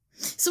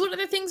So what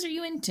other things are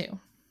you into?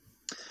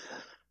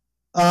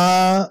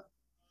 Uh,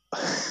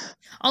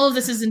 all of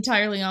this is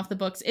entirely off the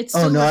books. It's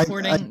still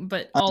recording,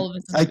 but all of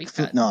this is going to be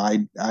cut. No,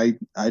 I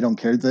don't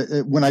care.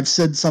 When I've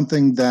said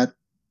something that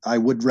I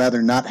would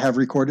rather not have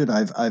recorded,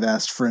 I've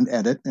asked for an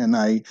edit, and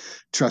I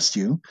trust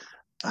you.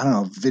 I don't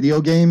know,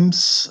 video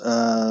games,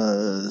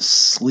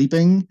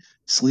 sleeping.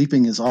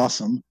 Sleeping is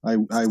awesome.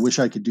 I wish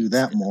I could do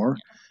that more.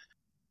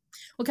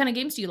 What kind of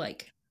games do you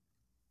like?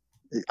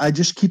 I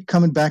just keep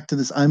coming back to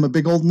this. I'm a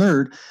big old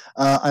nerd.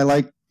 I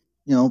like,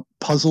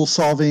 puzzle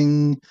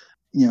solving.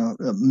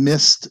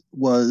 Myst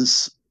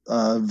was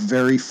a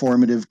very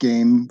formative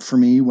game for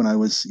me when I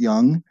was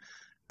young.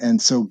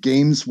 And so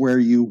games where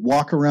you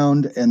walk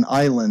around an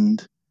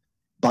island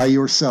by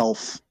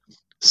yourself,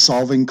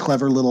 solving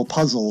clever little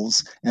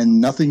puzzles,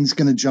 and nothing's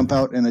going to jump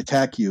out and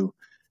attack you,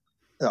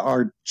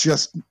 are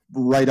just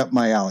right up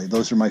my alley.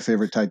 Those are my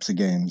favorite types of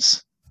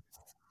games.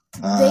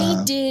 They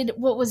did,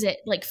 what was it,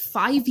 like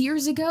 5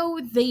 years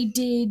ago? They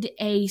did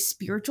a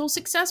spiritual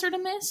successor to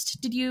Myst.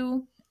 Did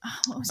you?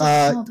 What was it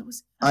called?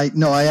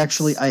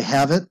 I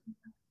have it,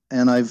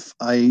 and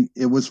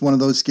it was one of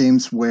those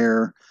games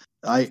where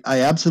I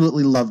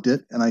absolutely loved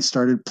it, and I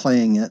started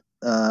playing it,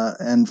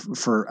 and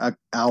for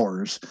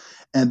hours,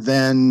 and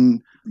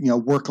then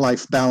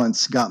work-life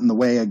balance got in the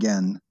way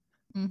again,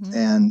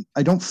 and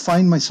I don't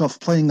find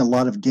myself playing a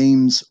lot of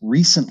games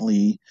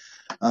recently,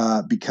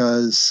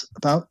 because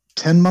about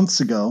 10 months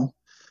ago,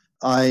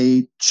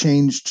 I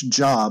changed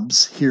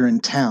jobs here in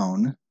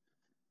town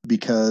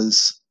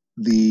because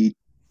the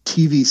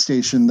TV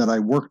station that I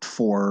worked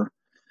for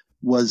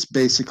was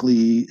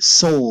basically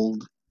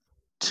sold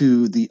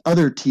to the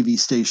other TV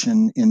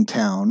station in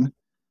town.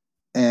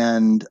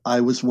 And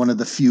I was one of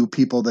the few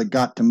people that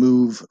got to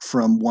move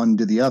from one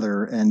to the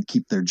other and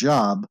keep their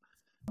job.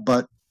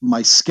 But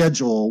my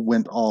schedule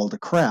went all to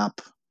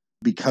crap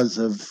because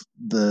of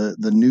the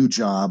new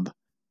job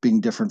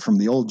being different from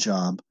the old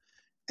job.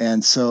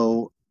 And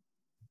so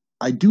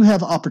I do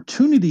have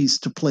opportunities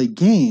to play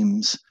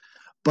games,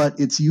 but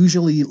it's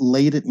usually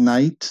late at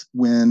night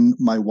when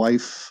my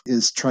wife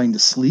is trying to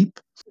sleep.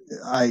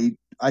 I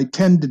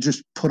tend to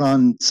just put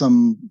on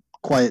some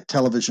quiet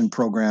television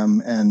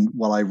program and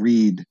while I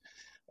read,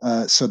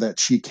 so that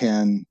she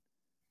can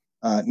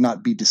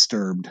not be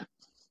disturbed.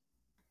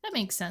 That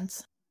makes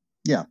sense.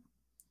 Yeah.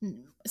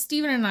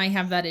 Steven and I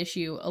have that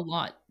issue a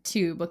lot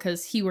too,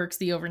 because he works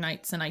the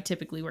overnights and I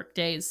typically work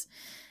days.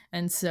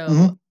 And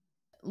so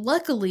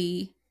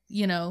luckily,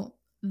 the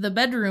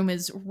bedroom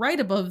is right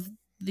above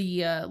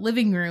the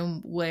living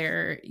room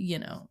where,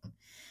 Mortal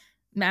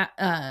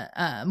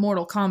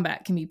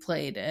Kombat can be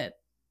played at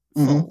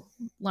full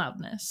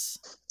loudness.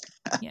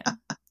 Yeah.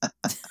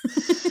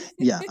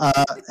 Yeah.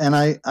 And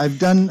I've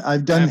done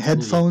Absolutely.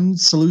 headphone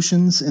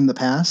solutions in the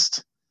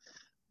past,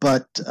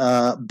 but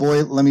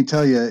boy, let me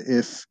tell you,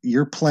 if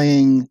you're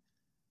playing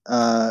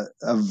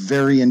a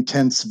very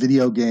intense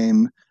video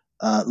game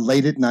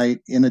late at night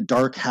in a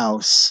dark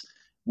house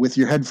with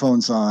your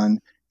headphones on,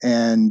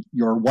 and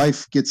your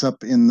wife gets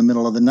up in the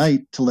middle of the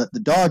night to let the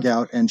dog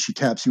out and she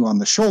taps you on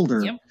the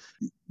shoulder,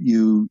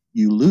 you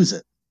lose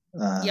it.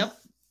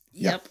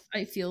 Yep.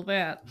 I feel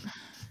that.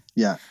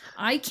 Yeah.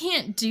 I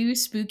can't do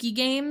spooky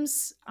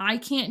games. I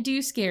can't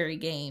do scary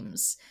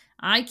games.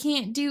 I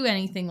can't do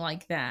anything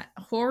like that.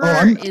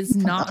 Horror is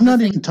not. I'm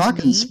not even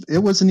talking. It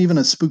wasn't even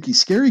a spooky,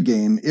 scary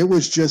game. It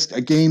was just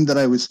a game that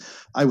I was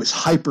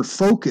hyper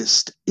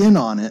focused in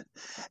on it,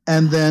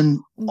 and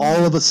then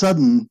all of a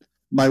sudden,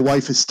 my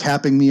wife is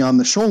tapping me on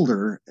the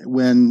shoulder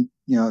when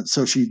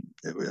so she,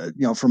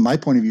 from my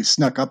point of view,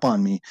 snuck up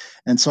on me,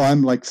 and so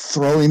I'm like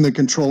throwing the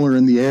controller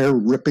in the air,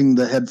 ripping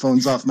the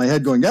headphones off my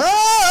head, going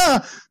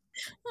ah!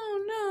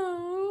 Oh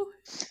no!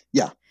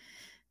 Yeah,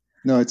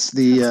 no, it's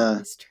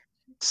the.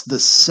 It's the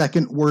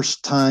second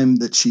worst time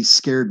that she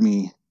scared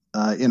me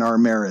in our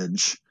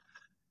marriage.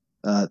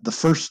 The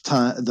first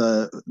time,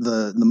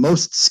 the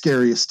most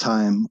scariest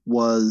time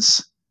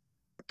was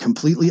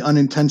completely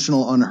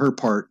unintentional on her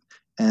part,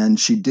 and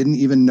she didn't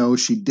even know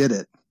she did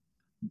it.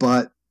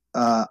 But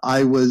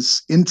I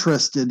was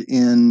interested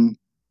in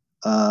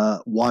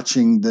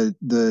watching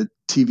the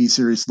TV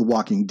series The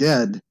Walking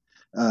Dead.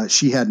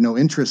 She had no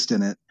interest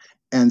in it,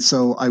 and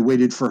so I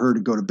waited for her to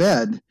go to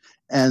bed,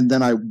 and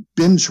then I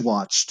binge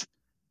watched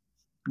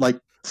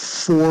like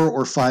 4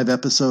 or 5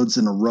 episodes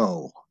in a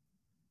row,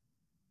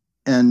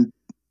 and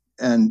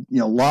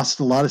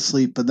lost a lot of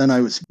sleep. But then I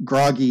was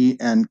groggy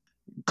and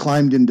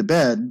climbed into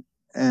bed,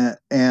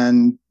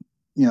 and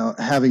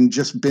having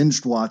just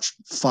binged watched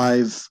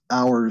 5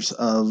 hours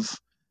of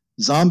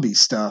zombie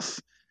stuff,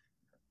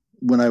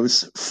 when I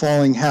was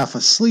falling half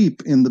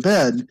asleep in the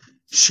bed,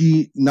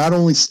 she not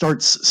only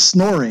starts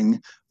snoring,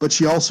 but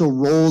she also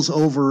rolls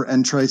over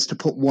and tries to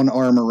put one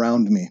arm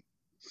around me.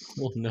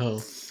 Oh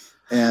no.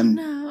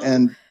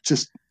 And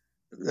just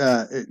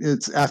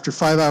it's after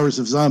 5 hours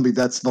of zombie,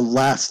 that's the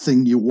last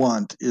thing you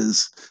want,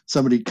 is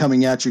somebody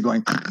coming at you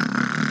going.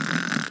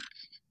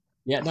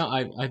 Yeah, no,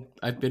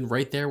 I've been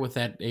right there with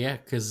that. Yeah,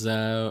 because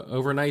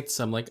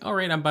overnights I'm like, all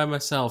right, I'm by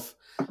myself.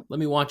 let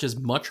me watch as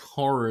much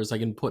horror as I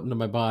can put into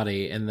my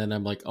body, and then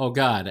I'm like, oh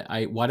god,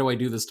 why do I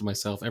do this to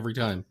myself every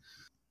time?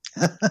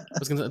 I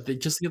was gonna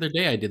just the other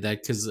day I did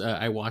that because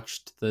I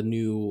watched the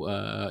new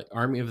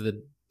Army of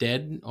the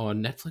Dead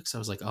on Netflix. I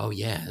was like, oh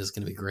yeah, this is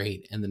gonna be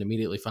great. And then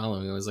immediately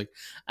following, I was like,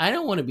 I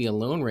don't want to be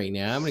alone right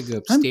now. I'm gonna go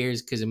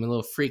upstairs because I'm a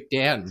little freaked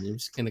out, and I'm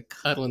just gonna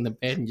cuddle in the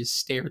bed and just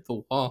stare at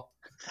the wall.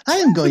 I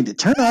am going to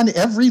turn on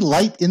every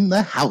light in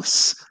the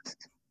house.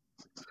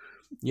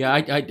 Yeah,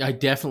 I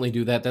definitely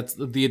do that. That's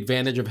the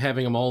advantage of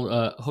having them all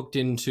hooked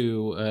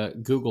into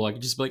Google. I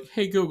can just be like,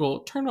 hey, Google,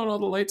 turn on all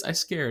the lights. I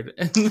scared.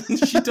 And then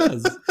she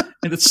does.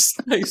 And it's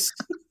just nice.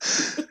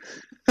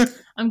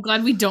 I'm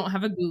glad we don't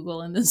have a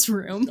Google in this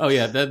room. Oh,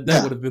 yeah, that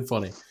would have been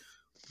funny.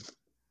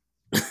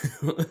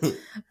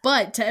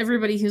 But to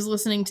everybody who's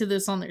listening to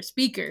this on their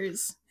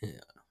speakers. Yeah.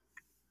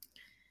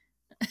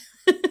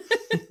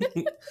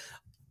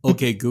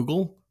 Okay,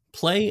 Google,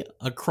 play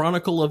A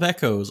Chronicle of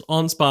Echoes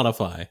on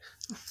Spotify.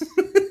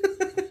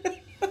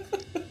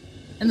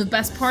 And the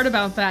best part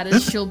about that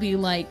is she'll be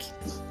like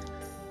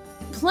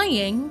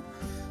playing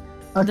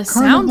the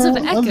sounds of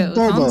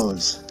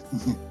echoes.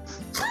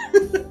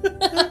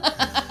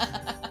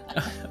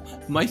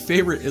 My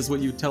favorite is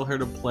when you tell her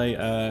to play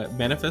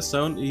Manifest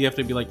Zone. You have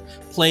to be like,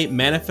 play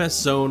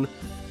Manifest Zone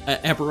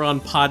Eberron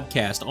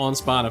podcast on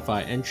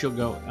Spotify. And she'll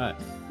go,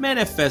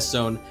 Manifest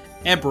Zone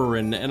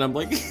Eberron. And I'm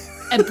like...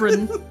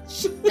 Ebron.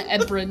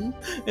 Ebron.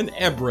 An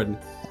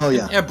Ebron. Oh,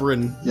 yeah. An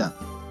Ebron. Yeah.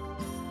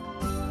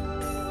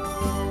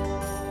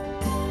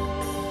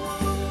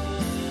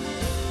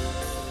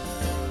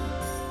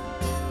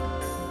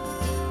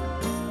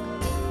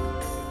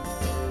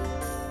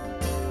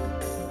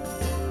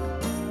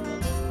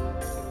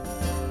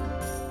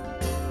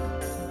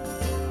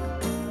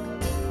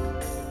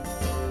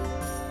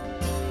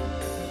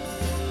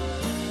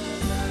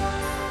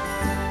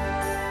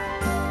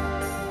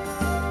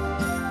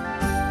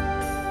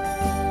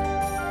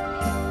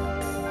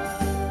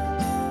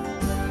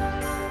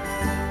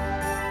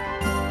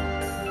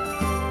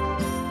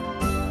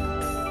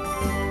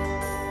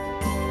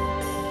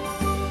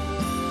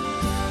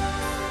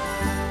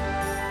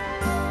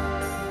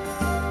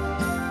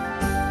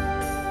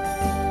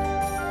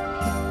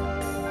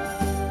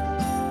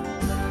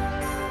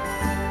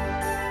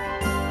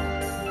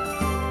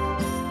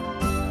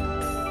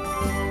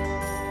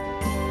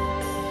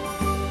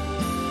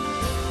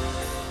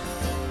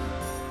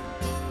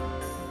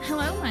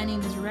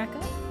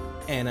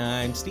 And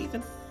I'm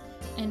Stephen.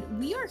 And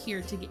we are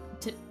here to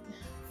get to...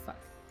 Fuck.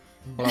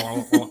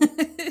 Blah, blah,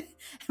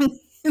 blah.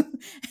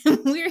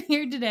 We're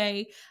here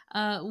today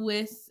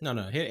with... No,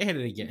 hit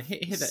it again.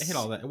 Hit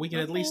all that. We can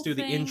at least do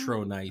the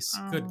intro nice.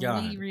 Oh, Good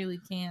God. We really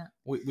can't.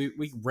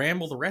 We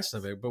ramble the rest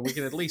of it, but we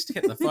can at least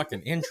hit the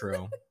fucking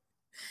intro.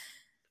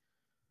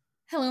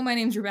 Hello, my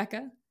name's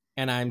Rebecca.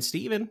 And I'm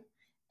Stephen.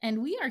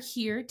 And we are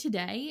here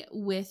today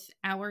with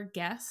our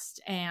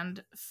guest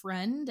and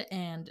friend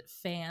and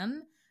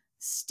fan,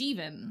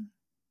 Stephen.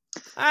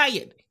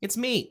 Yeah, it's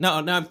me. No,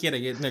 I'm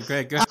kidding. No,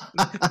 Greg.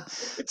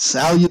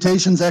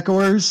 Salutations,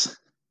 Echoers.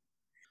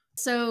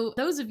 So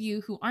those of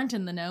you who aren't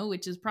in the know,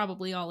 which is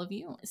probably all of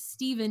you,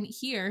 Stephen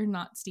here,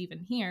 not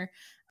Stephen here,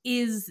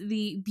 is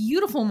the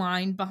beautiful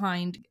mind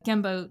behind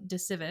Genbo de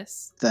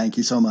Civis. Thank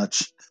you so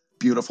much.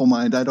 Beautiful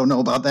mind. I don't know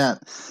about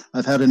that.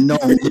 I've had a gnome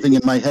living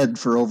in my head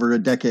for over a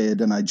decade,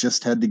 and I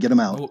just had to get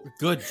him out. Oh,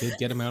 good.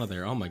 Get him out of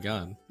there. Oh my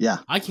God. Yeah.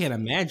 I can't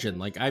imagine.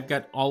 Like, I've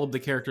got all of the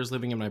characters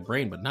living in my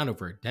brain, but not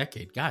over a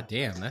decade. God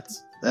damn,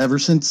 that's... Ever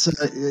since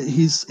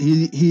Genbo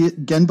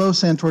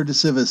Santor de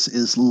Civis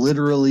is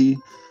literally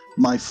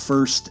my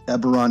first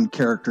Eberron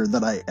character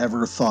that I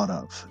ever thought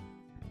of,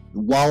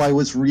 while I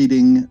was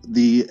reading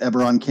the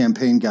Eberron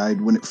campaign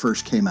guide when it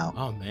first came out.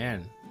 Oh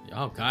man.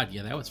 Oh God,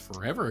 yeah, that was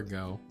forever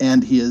ago.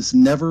 And he has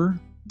never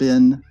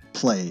been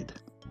played.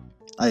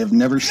 I have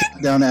never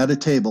sat down at a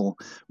table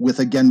with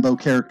a Genbo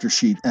character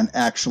sheet and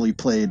actually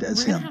played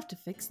as him. We're gonna have to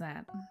fix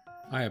that.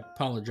 I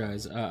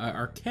apologize.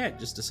 Our cat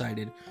just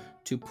decided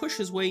to push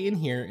his way in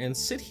here and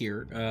sit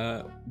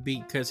here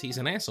because he's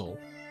an asshole.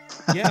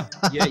 Yeah,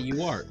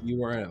 you are.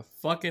 You are a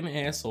fucking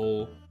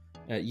asshole.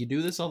 You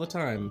do this all the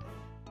time.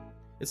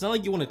 It's not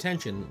like you want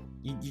attention.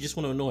 You just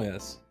want to annoy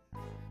us.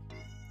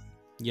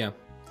 Yeah.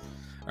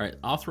 All right,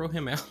 I'll throw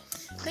him out.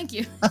 Thank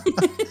you.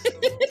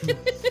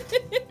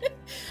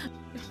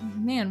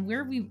 Man,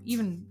 where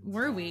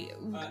were we?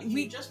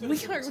 He just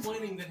finished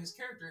explaining that his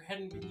character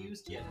hadn't been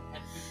used yet,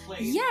 hadn't been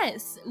played.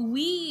 Yes,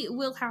 we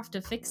will have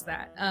to fix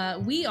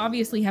that. We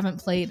obviously haven't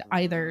played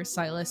either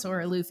Silas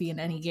or Luffy in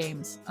any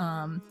games.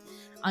 I'm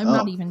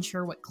not even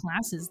sure what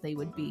classes they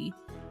would be.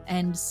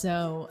 And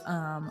so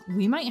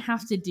we might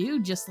have to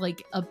do just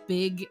like a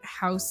big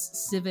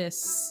House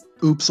Civis.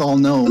 Oops, all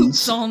gnomes.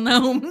 Oops, all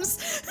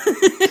gnomes.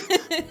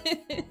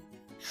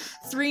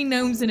 3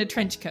 gnomes in a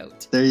trench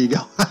coat. There you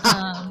go.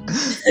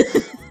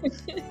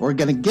 We're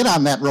gonna get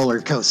on that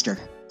roller coaster.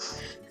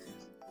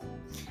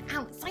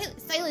 Ow,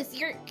 Silas,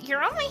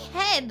 you're on my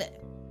head.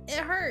 It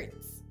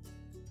hurts.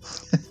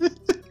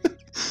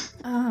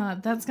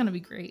 That's gonna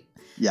be great.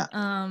 Yeah.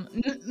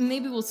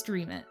 Maybe we'll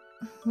stream it.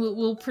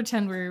 we'll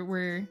pretend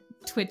we're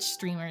Twitch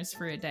streamers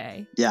for a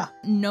day. Yeah.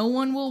 No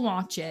one will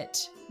watch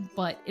it,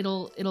 but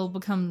it'll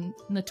become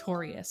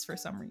notorious for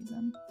some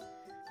reason.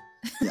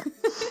 Yeah.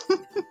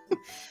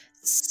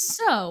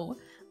 So,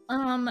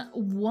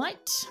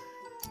 what?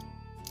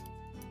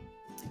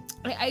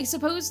 I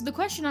suppose the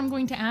question I'm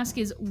going to ask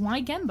is,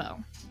 why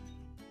Genbo?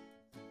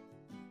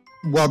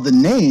 Well, the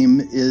name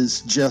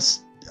is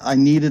just, I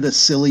needed a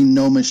silly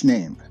gnomish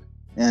name,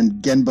 and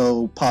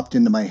Genbo popped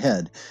into my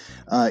head.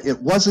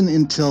 It wasn't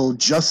until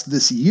just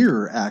this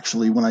year,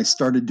 actually, when I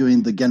started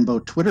doing the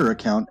Genbo Twitter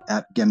account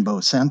at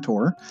Genbo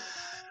Santor,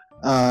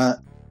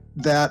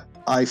 that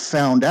I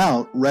found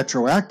out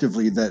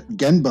retroactively that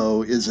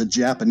Genbo is a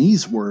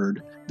Japanese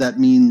word that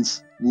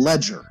means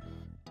ledger.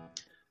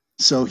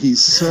 So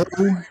he's so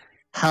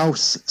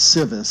House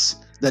Civis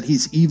that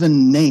he's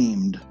even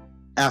named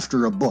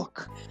after a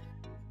book.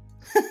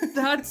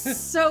 That's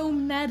so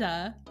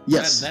meta.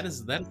 Yes, that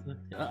is.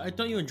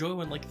 Don't you enjoy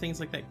when like things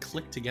like that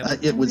click together?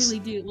 It was. I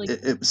really do. Like,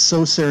 it was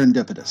so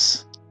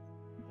serendipitous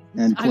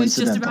and coincidental. I was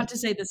just about to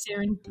say the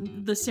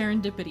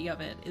serendipity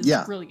of it is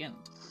brilliant.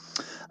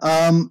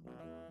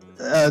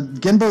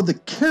 Genbo, the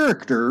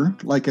character,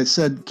 like I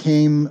said,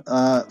 came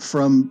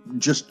from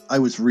just, I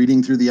was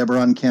reading through the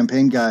Eberron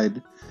campaign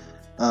guide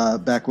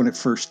back when it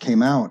first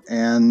came out,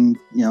 and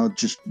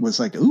just was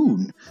like,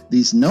 ooh,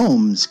 these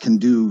gnomes can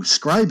do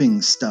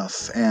scribing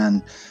stuff.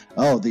 And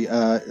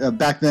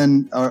back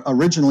then,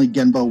 originally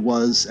Genbo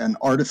was an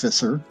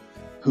artificer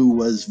who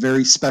was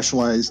very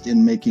specialized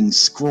in making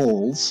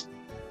scrolls.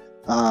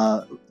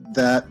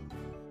 But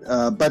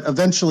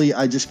eventually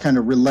I just kind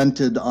of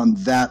relented on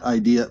that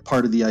idea,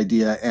 part of the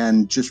idea,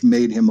 and just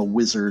made him a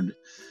wizard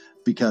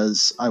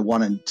because I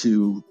wanted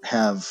to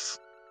have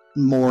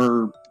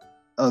more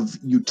of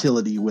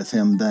utility with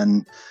him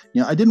than,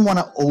 I didn't want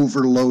to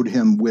overload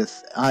him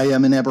with, I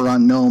am an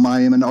Eberron gnome,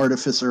 I am an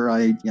artificer,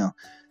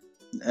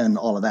 and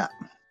all of that.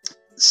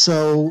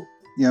 So,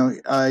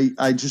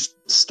 I just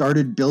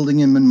started building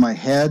him in my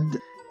head.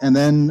 And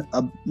then,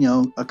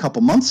 a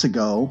couple months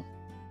ago,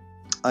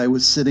 I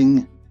was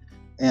sitting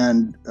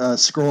and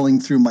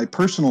scrolling through my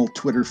personal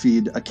Twitter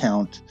feed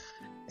account,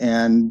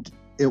 and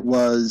it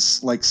was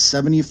like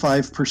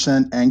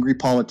 75% angry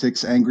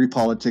politics,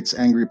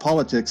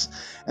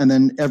 and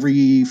then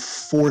every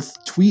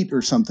fourth tweet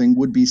or something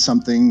would be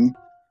something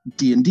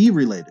D&D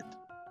related.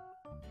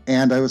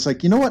 And I was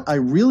like, you know what? I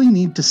really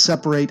need to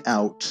separate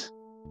out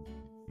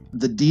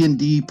the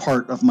D&D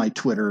part of my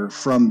Twitter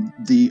from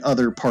the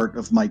other part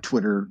of my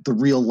Twitter, the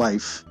real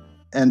life.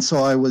 And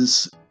so I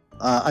was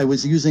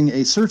using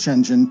a search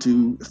engine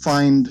to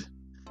find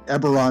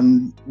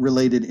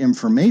Eberron-related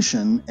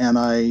information, and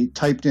I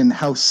typed in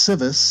House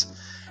Civis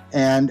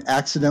and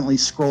accidentally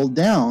scrolled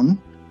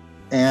down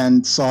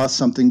and saw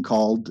something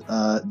called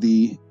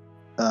the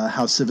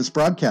House Civis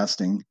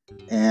Broadcasting,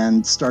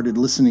 and started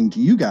listening to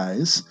you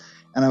guys.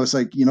 And I was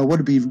like, what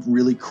would be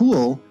really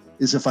cool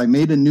is if I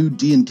made a new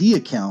D&D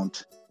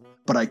account,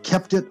 but I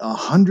kept it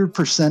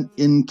 100%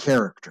 in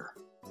character.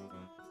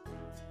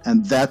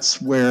 And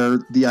that's where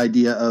the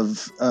idea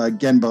of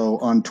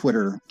Genbo on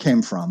Twitter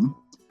came from.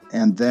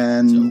 And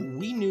then... So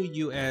we knew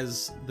you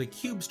as the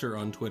Cubester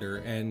on Twitter,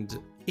 and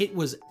it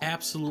was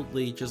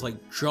absolutely just like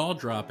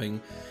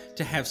jaw-dropping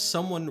to have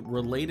someone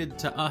related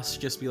to us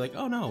just be like,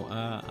 oh no,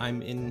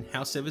 I'm in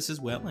House Civis as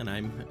well, and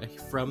I'm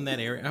from that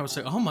area. And I was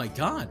like, oh my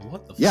god,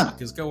 what the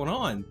fuck is going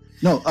on?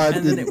 No,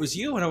 and then it was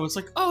you, and I was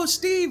like, oh,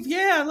 Steve,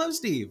 yeah, I love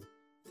Steve.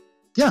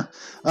 Yeah.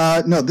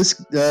 No, this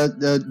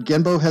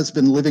Genbo has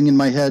been living in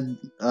my head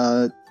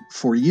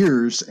for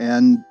years,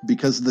 and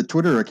because of the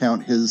Twitter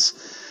account, his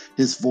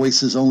voice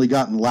has only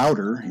gotten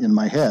louder in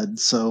my head,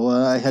 so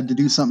I had to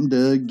do something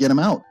to get him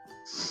out.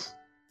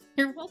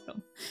 You're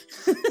welcome.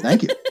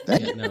 Thank you.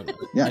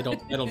 Yeah. I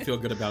don't feel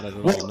good about it at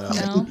all. No. I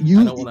don't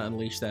want to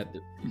unleash that.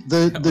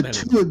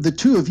 The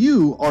two of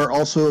you are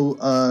also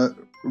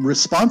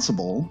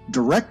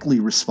directly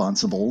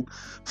responsible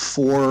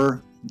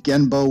for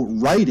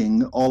Genbo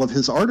writing all of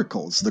his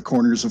articles, The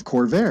Corners of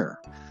Corvair,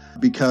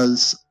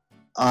 because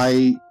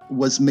I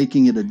was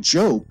making it a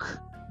joke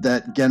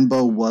that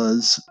Genbo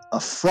was a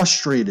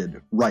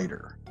frustrated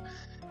writer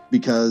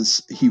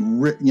because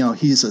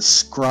he's a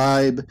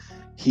scribe,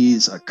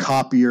 he's a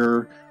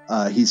copier,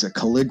 he's a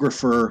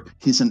calligrapher,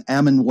 he's an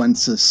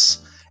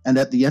amanuensis, and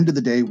at the end of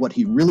the day, what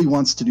he really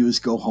wants to do is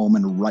go home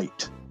and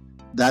write.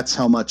 That's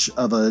how much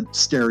of a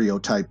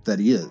stereotype that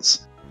he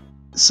is.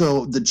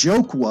 So the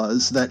joke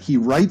was that he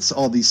writes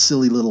all these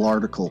silly little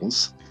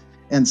articles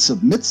and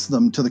submits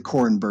them to the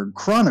Korenberg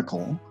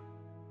Chronicle,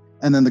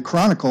 and then the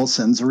Chronicle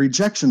sends a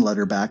rejection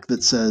letter back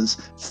that says,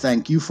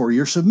 thank you for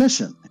your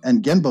submission.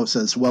 And Genbo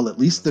says, well, at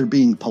least they're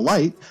being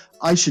polite.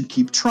 I should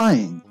keep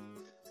trying.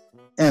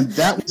 And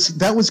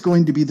that was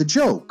going to be the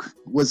joke,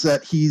 was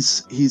that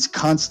he's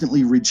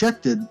constantly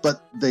rejected,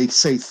 but they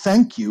say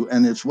thank you,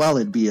 and as well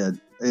it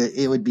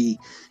would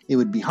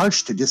be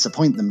harsh to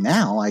disappoint them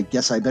now. I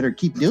guess I better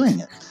keep doing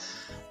it.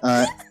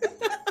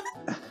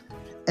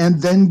 And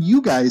then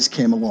you guys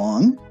came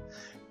along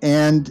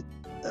and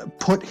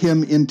put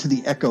him into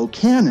the Echo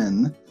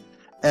canon,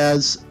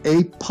 as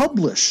a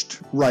published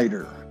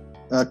writer,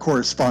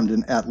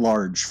 correspondent at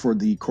large for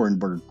the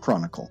Kornberg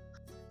Chronicle.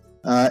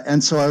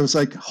 And so I was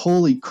like,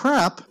 holy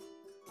crap,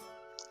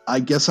 I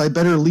guess I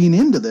better lean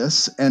into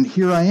this. And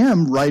here I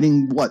am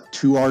writing,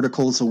 2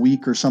 articles a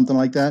week or something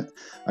like that.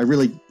 I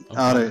really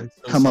ought to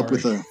come up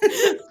with a...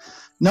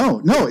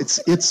 No,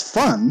 it's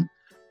fun.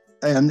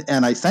 And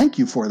I thank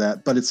you for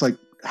that. But it's like,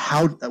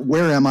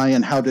 where am I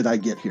and how did I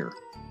get here?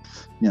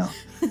 Yeah.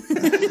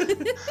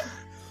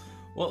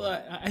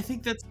 Well, I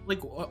think that's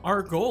like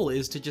our goal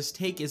is to just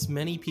take as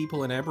many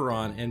people in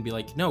Eberron and be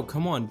like, no,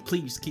 come on,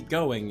 please keep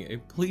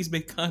going. Please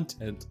make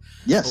content.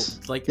 Yes.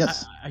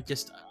 Yes.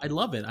 I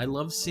love it. I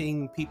love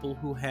seeing people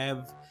who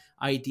have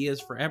ideas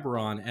for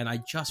Eberron, and I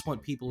just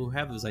want people who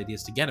have those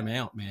ideas to get them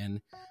out,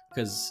 man,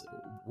 because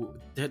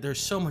there's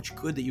so much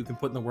good that you can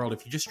put in the world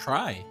if you just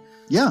try.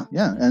 Yeah.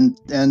 And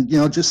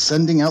just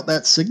sending out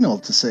that signal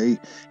to say,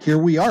 here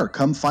we are,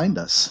 come find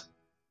us.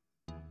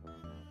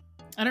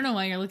 I don't know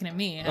why you're looking at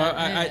me.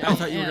 I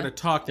thought you were going to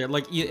talk there.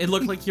 Like, it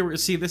looked like you were...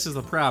 See, this is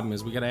the problem,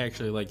 is we got to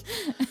actually, like,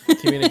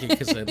 communicate,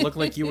 because it looked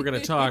like you were going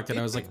to talk, and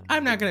I was like,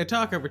 I'm not going to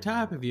talk over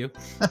top of you.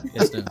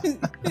 Yes, no.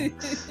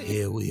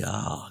 Here we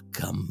are.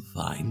 Come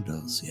find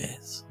us,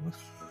 yes.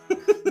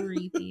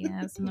 Creepy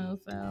ass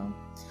mofo.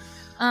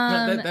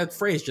 That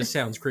phrase just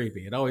sounds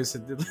creepy. It always...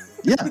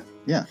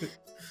 Yeah.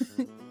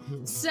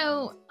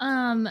 So,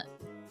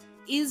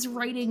 is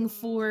writing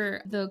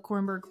for the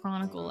Kornberg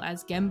Chronicle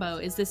as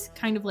Genbo, is this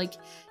kind of like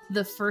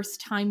the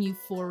first time you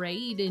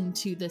forayed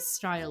into this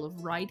style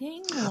of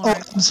writing? Oh,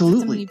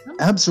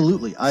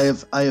 absolutely. I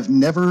have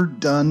never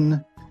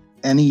done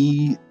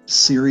any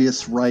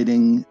serious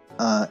writing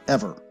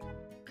ever,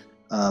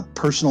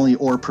 personally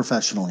or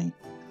professionally.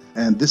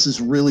 And this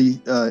is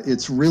really,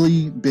 it's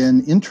really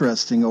been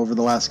interesting over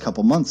the last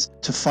couple months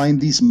to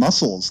find these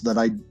muscles that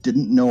I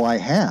didn't know I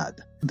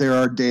had. There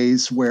are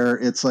days where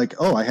it's like,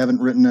 oh, I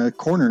haven't written a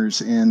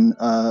corners in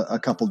a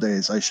couple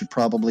days. I should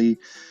probably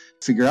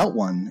figure out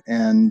one.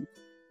 And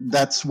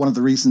that's one of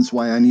the reasons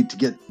why I need to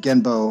get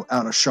Genbo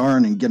out of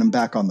Sharn and get him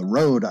back on the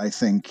road, I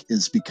think,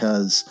 is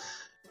because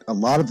a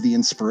lot of the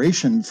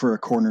inspiration for a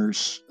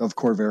Corners of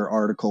Khorvaire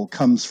article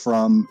comes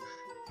from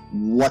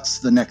what's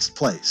the next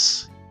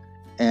place.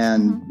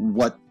 And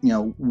what,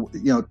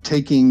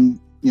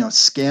 taking,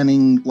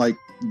 scanning like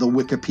the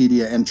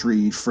Wikipedia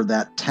entry for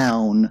that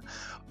town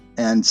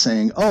and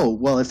saying, oh,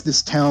 well, if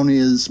this town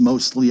is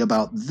mostly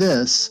about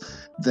this,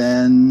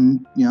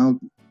 then,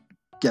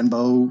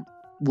 Genbo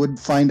would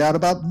find out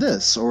about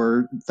this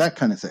or that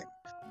kind of thing.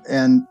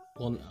 And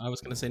well, I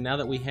was going to say, now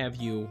that we have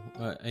you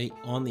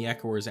on the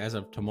Echoers as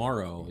of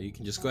tomorrow, you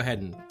can just go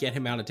ahead and get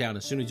him out of town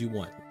as soon as you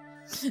want.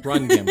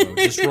 Run, Genbo.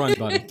 Just run,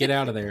 buddy. Get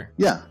out of there.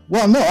 Yeah.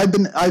 Well, no,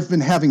 I've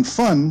been having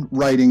fun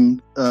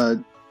writing,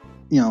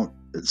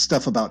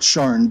 stuff about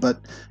Sharn, but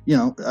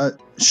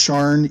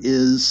Sharn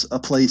is a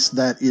place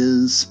that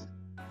is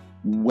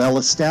well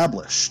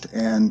established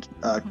and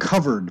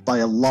covered by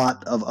a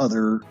lot of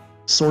other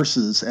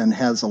sources and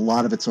has a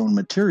lot of its own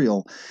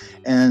material.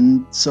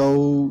 And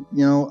so,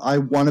 I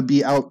want to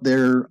be out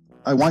there.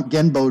 I want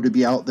Genbo to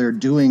be out there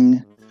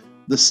doing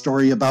the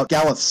story about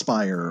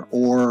Galithspire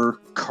or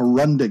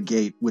Corunda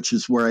Gate, which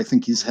is where I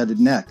think he's headed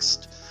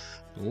next.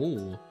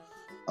 Ooh.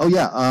 Oh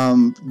yeah.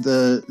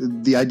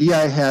 The idea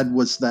I had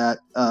was that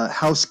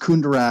House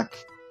Kundarak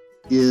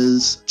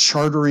is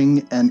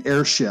chartering an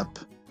airship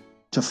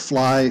to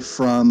fly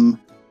from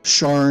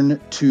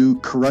Sharn to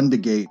Corunda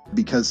Gate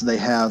because they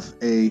have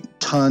a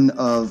ton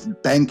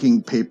of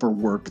banking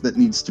paperwork that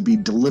needs to be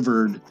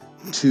delivered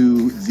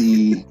to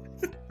the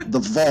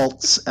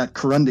vaults at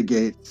Corunda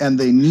Gate, and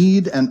they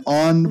need an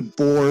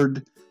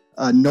on-board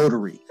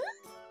notary.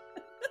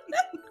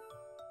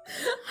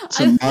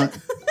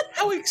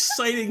 How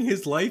exciting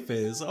his life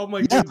is! Oh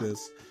my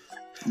goodness!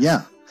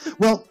 Yeah.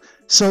 Well,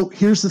 so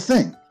here's the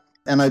thing,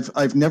 and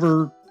I've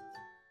never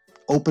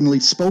openly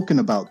spoken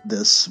about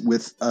this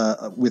with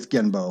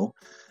Genbo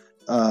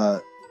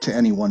to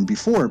anyone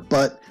before,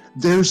 but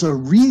there's a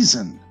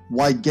reason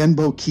why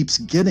Genbo keeps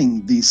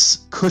getting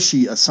these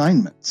cushy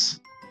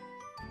assignments.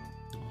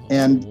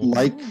 And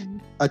like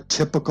a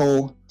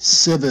typical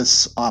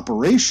Civis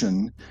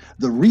operation,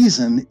 the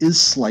reason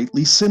is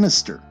slightly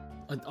sinister.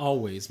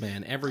 Always,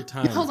 man. Every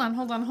time. Hold on.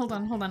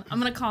 I'm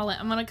gonna call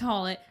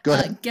it. Go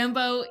ahead.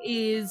 Genbo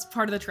is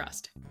part of the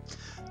trust.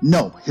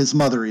 No, his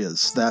mother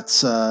is.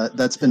 That's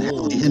been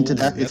heavily hinted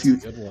at.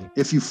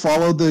 If you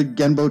follow the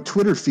Genbo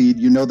Twitter feed,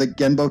 you know that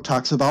Genbo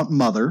talks about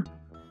Mother,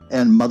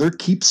 and Mother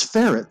keeps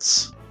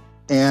ferrets.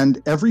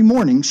 And every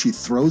morning she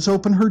throws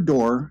open her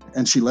door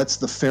and she lets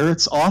the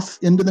ferrets off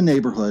into the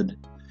neighborhood.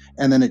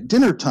 And then at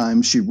dinner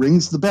time, she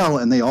rings the bell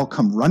and they all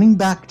come running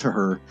back to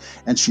her.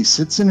 And she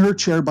sits in her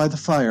chair by the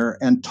fire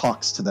and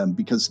talks to them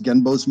because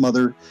Genbo's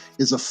mother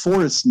is a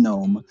forest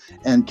gnome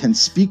and can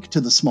speak to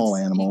the small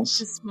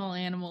animals.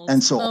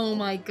 And so, oh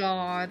my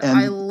God,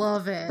 I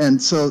love it. And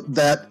so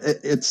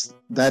that's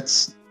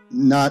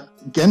not,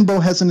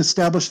 Genbo hasn't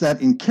established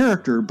that in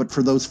character, but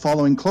for those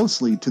following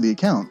closely to the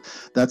account,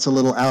 that's a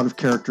little out of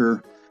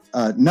character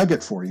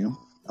nugget for you.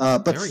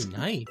 But very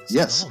nice.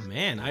 Yes. Oh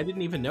man, I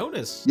didn't even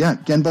notice. Yeah,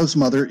 Genbo's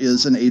mother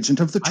is an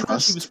agent of the I trust.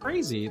 thought she was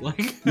crazy.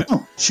 Like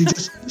No, she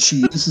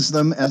uses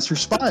them as her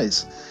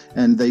spies,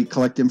 and they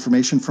collect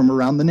information from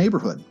around the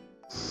neighborhood.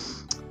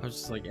 I was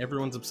just like,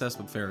 everyone's obsessed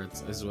with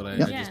ferrets. Is what I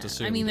just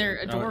assumed. I mean, they're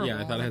adorable.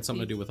 Yeah, I thought it had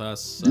something to do with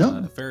us.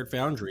 No. Ferret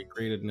Foundry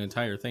created an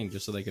entire thing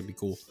just so they could be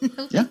cool.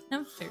 Yeah.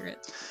 I'm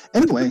ferret.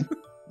 Anyway,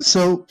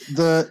 so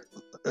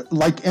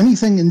like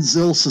anything in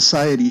Zill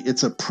society,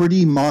 it's a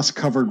pretty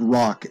moss-covered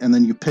rock, and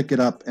then you pick it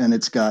up, and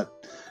it's got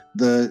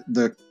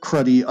the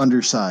cruddy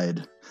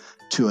underside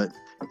to it.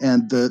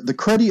 And the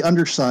cruddy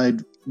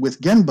underside with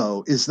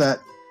Genbo is that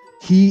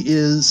he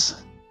is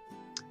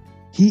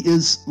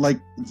like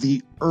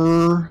the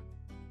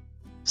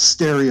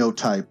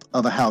stereotype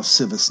of a House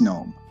Sivis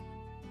gnome.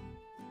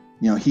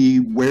 You know, he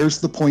wears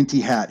the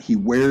pointy hat. He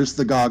wears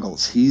the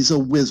goggles. He's a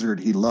wizard.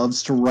 He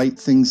loves to write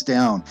things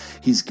down.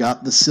 He's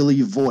got the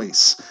silly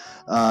voice,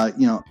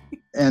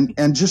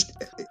 and just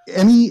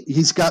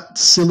he's got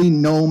silly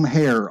gnome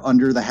hair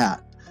under the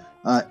hat.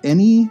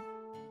 Any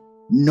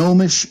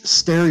gnomish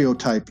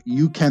stereotype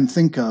you can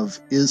think of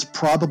is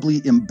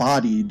probably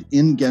embodied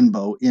in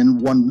Genbo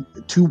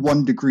to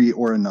one degree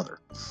or another.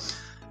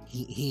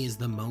 He is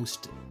the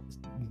most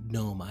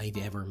gnome I've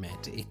ever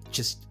met. It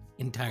just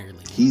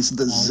entirely. He's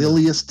the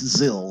zilliest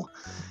Zill.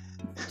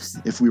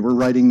 If we were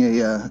writing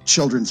a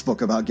children's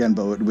book about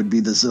Genbo, it would be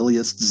the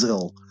zilliest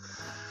Zill.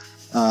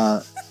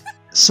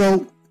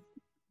 So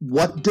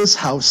what does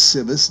House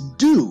Sivis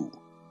do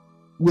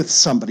with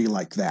somebody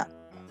like that?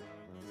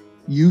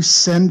 You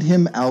send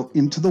him out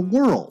into the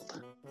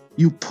world.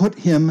 You put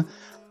him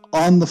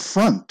on the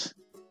front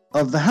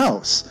of the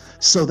house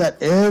so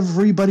that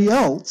everybody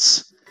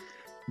else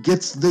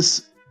gets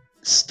this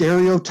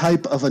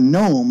stereotype of a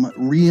gnome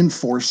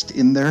reinforced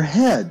in their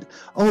head.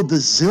 Oh, the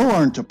Zill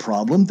aren't a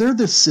problem. They're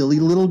the silly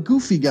little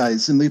goofy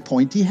guys in the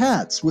pointy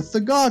hats with the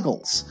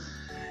goggles.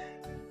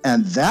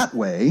 And that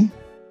way,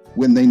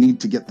 when they need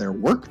to get their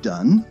work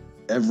done,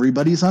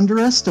 everybody's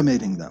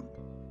underestimating them.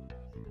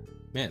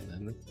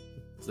 Man,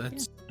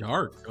 that's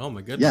dark. Oh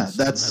my goodness.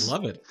 Yeah, I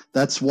love it.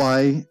 That's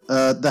why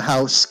the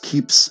house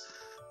keeps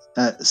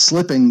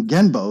slipping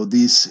Genbo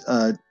these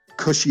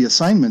cushy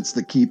assignments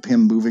that keep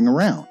him moving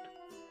around.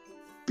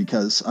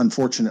 Because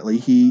unfortunately,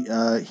 he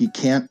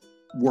can't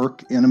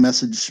work in a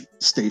message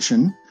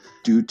station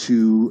due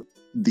to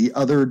the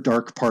other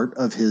dark part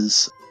of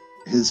his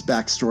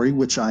backstory,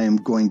 which I am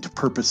going to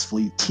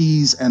purposefully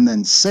tease and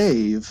then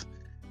save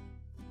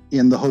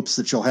in the hopes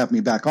that you'll have me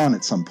back on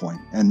at some point.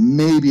 And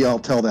maybe I'll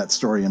tell that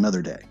story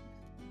another day.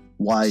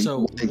 One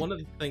of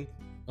the things...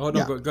 Oh, no,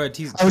 yeah. Go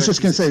ahead. I was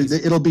just going to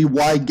say, it'll be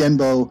why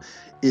Genbo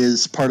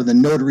is part of the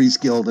Notaries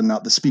Guild and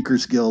not the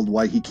Speakers Guild,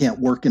 why he can't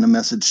work in a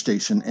message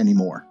station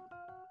anymore.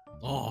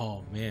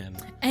 Oh, man.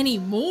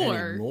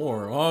 Anymore?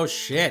 Oh,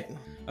 shit.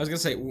 I was going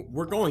to say,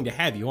 we're going to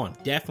have you on.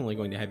 Definitely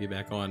going to have you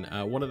back on.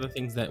 One of the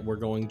things that we're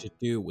going to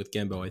do with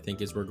Genbo, I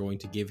think, is we're going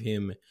to give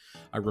him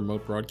a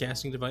remote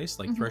broadcasting device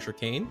like Thresher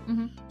Cane.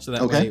 Mm-hmm. So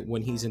that way,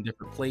 when he's in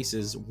different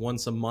places,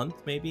 once a month,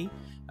 maybe,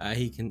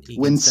 he can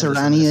when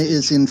Serania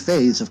is in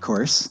phase, of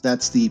course.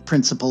 That's the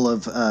principle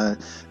of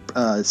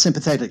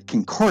sympathetic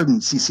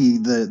concordance. You see,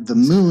 the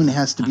moon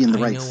has to be in the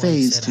right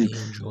phase to...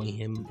 I enjoy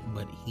him,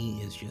 but he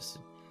is just...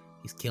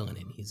 He's killing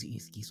it.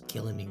 He's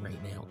killing me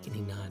right now. Can he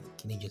not?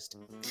 Can he just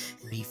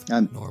be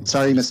normal?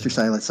 Sorry, Mr.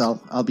 Silas.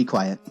 I'll be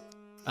quiet.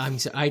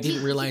 I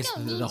didn't realize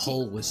the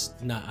hole was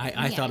not.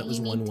 I thought it was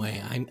one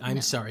way.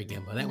 I'm sorry,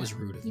 Genbo. That was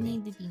rude of me. You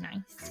need to be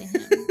nice to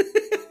him.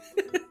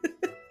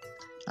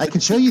 I can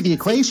show you the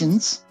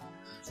equations.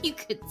 You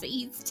could say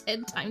he's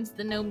 10 times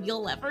the gnome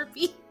you'll ever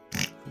be.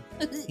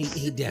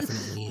 He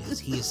definitely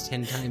is. He is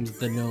 10 times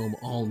the gnome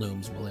all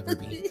gnomes will ever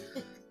be.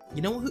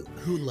 You know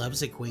who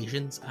loves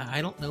equations?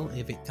 I don't know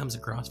if it comes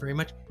across very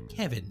much.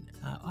 Kevin.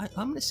 I'm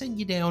going to send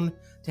you down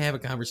to have a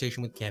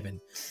conversation with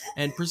Kevin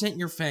and present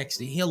your facts.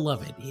 He'll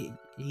love it.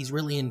 He's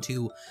really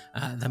into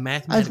the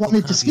mathematical. I've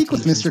wanted to speak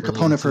with Mr.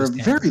 Capona for a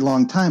very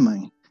long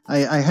time.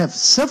 I have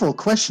several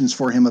questions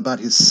for him about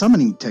his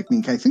summoning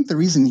technique. I think the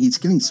reason he's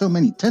getting so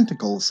many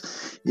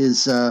tentacles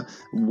is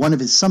one of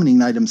his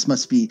summoning items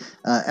must be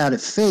out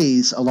of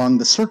phase along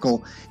the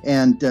circle,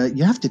 and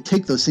you have to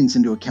take those things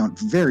into account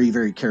very,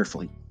 very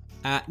carefully.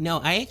 No,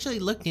 I actually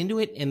looked into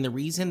it, and the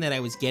reason that I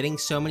was getting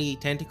so many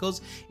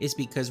tentacles is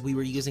because we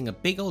were using a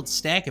big old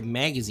stack of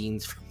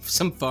magazines from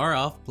some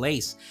far-off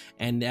place,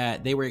 and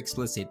they were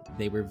explicit.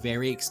 They were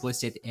very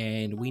explicit,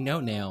 and we know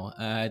now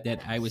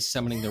that I was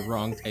summoning the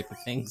wrong type of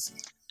things.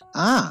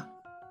 Ah,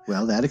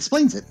 well, that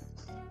explains it.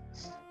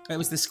 It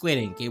was the squid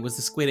ink. It was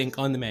the squid ink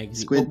on the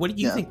magazine. What did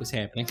you think was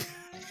happening?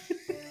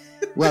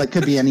 Well, it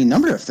could be any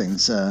number of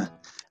things.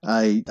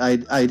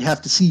 I'd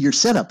have to see your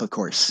setup, of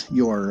course,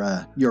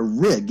 your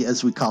rig,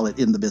 as we call it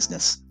in the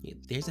business.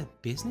 There's a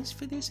business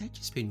for this? I've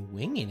just been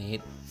winging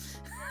it.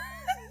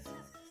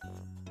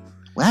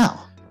 Wow.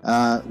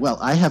 Well,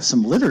 I have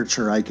some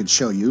literature I could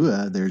show you.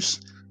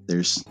 There's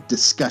there's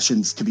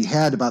discussions to be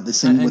had about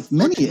this thing with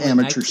many amateur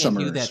I can't do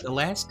summers. that. The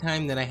last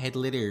time that I had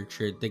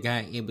literature, the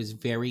guy, it was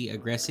very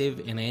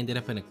aggressive, and I ended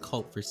up in a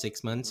cult for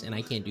 6 months, and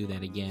I can't do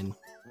that again.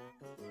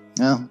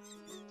 No.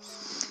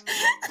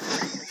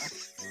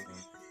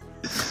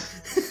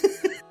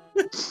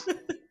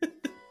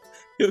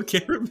 You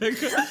okay,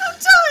 Rebecca? I'm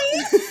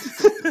dying.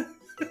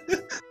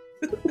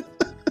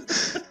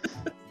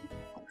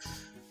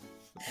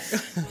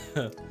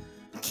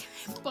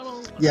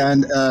 Yeah,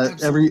 and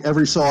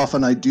every so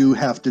often I do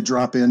have to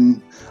drop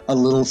in a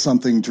little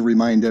something to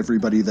remind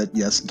everybody that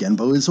yes,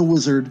 Genbo is a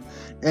wizard,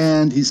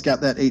 and he's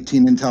got that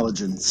 18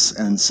 intelligence,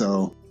 and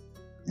so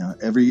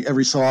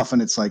every so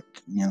often it's like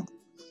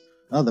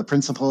the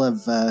principle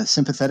of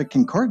sympathetic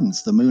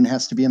concordance. The moon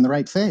has to be in the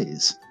right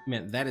phase.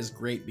 Man, that is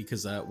great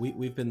because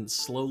we've been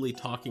slowly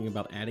talking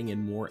about adding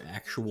in more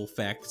actual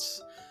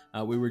facts.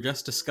 We were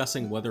just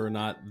discussing whether or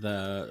not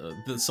the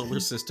solar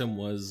system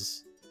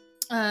was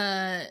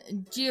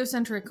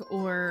geocentric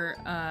or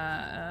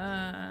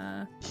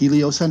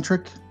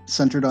heliocentric,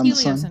 centered on the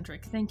sun.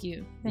 Heliocentric. Thank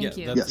you. Yes.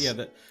 Yeah,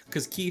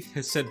 because Keith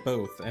has said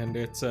both, and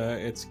it's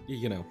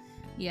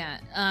Yeah.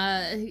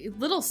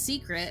 Little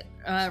secret,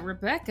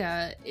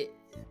 Rebecca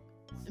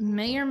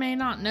may or may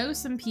not know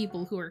some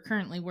people who are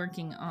currently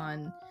working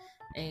on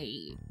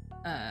a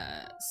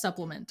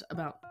supplement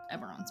about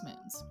Eberron's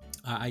moons.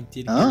 I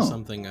did hear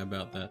something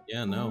about that.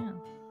 Yeah,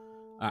 no.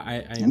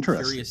 Yeah. I'm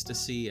curious to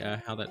see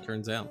how that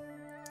turns out.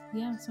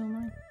 Yeah, so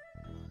am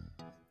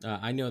I.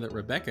 I know that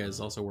Rebecca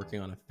is also working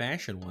on a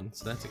fashion one,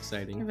 so that's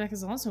exciting.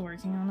 Rebecca's also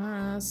working on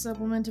a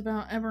supplement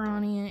about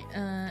Eberron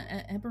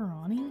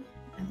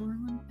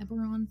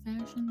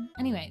fashion.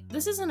 Anyway,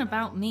 this isn't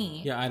about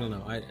me. Yeah, I don't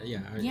know.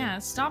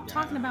 Stop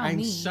talking about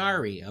me. I'm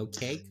sorry,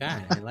 okay?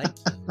 God, I like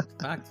you.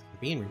 Fuck,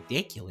 you're being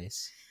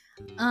ridiculous.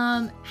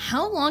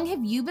 How long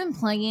have you been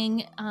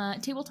playing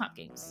tabletop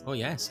games? Oh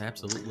yes,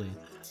 absolutely.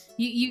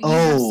 You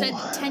have said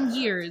 10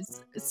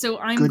 years, so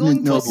I'm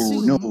going to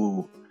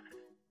assume.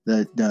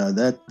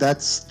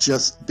 That's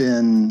just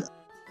been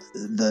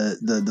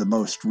the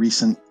most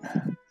recent.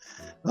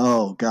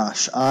 Oh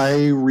gosh,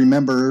 I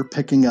remember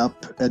picking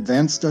up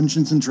Advanced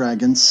Dungeons and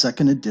Dragons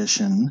 2nd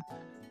edition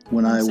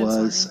when I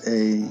was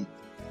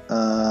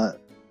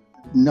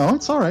no,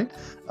 it's all right.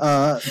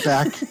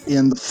 Back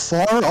in the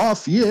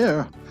far-off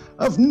year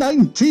of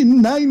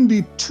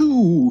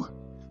 1992,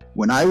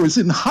 when I was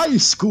in high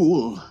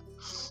school.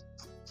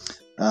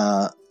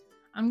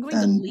 I'm going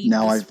to leave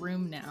this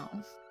room now.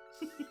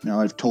 Now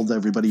I've told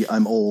everybody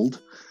I'm old.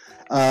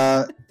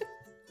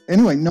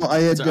 Anyway, no,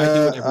 I had. I do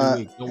it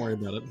every week. Don't worry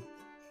about it.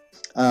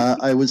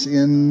 I was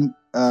in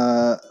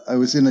a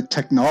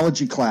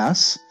technology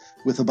class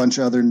with a bunch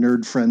of other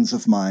nerd friends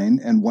of mine,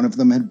 and one of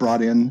them had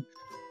brought in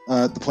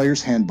the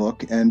player's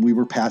handbook, and we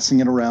were passing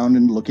it around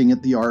and looking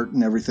at the art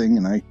and everything.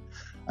 And I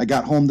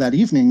got home that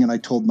evening and I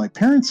told my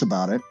parents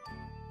about it,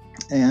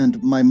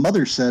 and my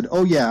mother said,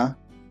 "Oh yeah,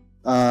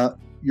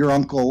 your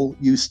uncle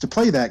used to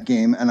play that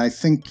game, and I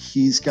think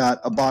he's got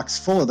a box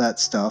full of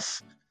that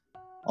stuff,"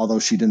 although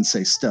she didn't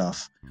say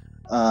stuff,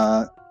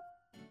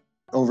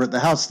 over at the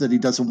house that he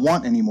doesn't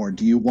want anymore.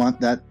 Do you want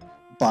that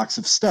box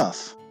of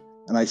stuff?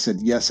 And I said,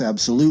 yes,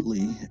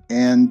 absolutely.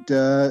 And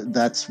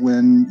that's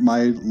when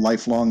my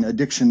lifelong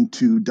addiction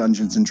to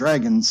Dungeons and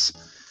Dragons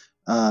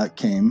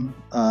came.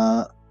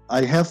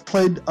 I have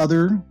played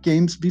other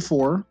games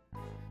before,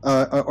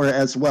 or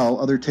as well,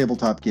 other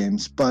tabletop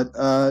games, but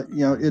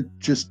it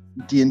just,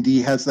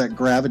 D&D has that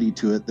gravity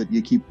to it that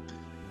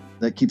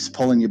keeps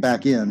pulling you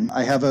back in.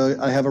 I have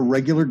a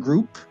regular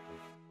group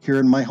here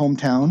in my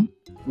hometown.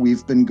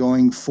 We've been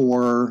going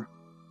for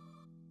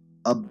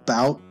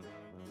about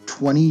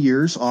 20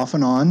 years off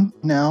and on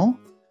now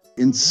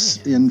in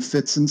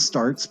fits and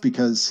starts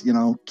because,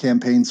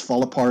 campaigns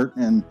fall apart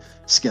and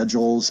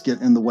schedules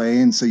get in the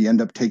way. And so you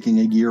end up taking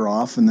a year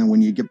off. And then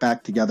when you get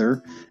back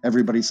together,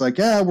 everybody's like,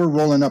 we're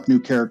rolling up new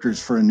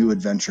characters for a new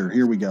adventure.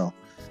 Here we go.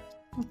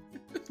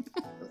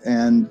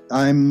 And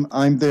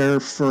I'm their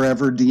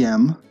forever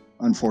DM,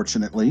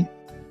 unfortunately.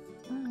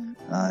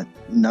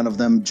 None of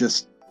them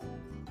just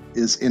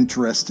is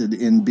interested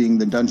in being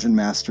the dungeon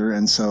master,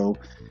 and so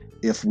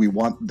if we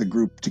want the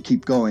group to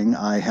keep going,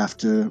 I have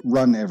to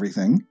run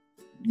everything.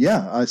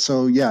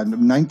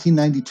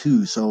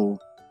 1992, so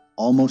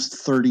almost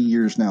 30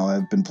 years now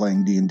I've been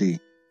playing D&D.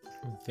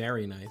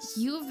 Very nice.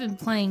 You've been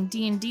playing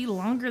D&D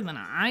longer than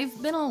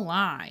I've been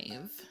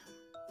alive.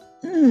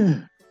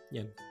 Yeah.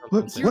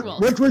 What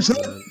was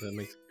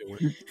that?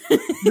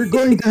 You're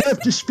going to have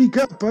to speak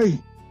up. I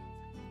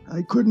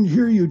couldn't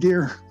hear you,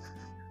 dear.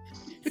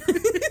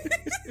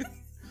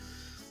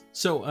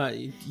 So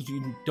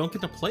you don't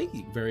get to play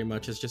very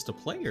much as just a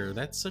player.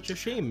 That's such a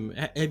shame.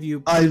 Have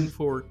you played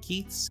for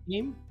Keith's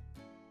game?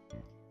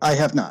 I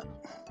have not.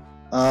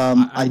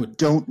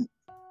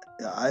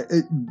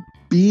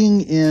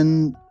 Being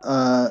in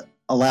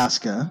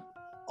Alaska,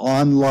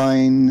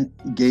 online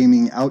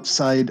gaming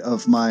outside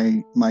of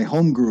my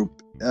home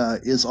group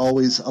is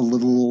always a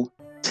little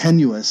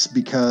tenuous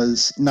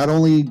because not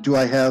only do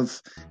I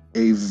have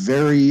a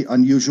very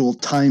unusual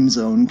time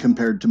zone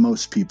compared to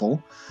most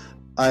people.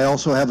 I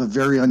also have a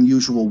very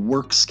unusual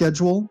work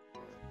schedule.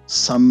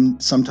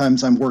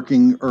 Sometimes I'm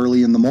working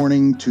early in the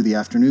morning to the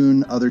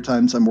afternoon. Other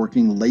times I'm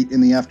working late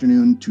in the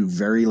afternoon to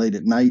very late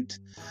at night.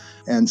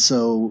 And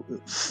so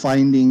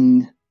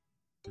finding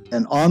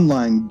an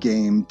online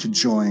game to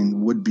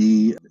join would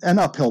be an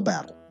uphill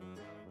battle.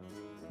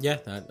 Yeah,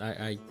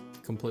 I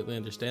completely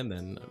understand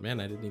that. Man,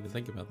 I didn't even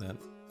think about that.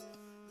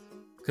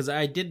 Because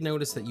I did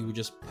notice that you would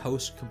just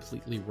post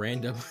completely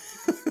random.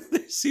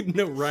 There seemed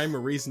no rhyme or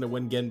reason to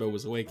when Genbo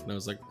was awake, and I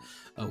was like,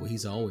 oh,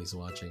 he's always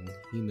watching.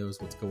 He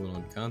knows what's going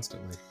on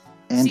constantly.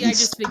 And See, I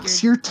just figured.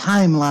 It's your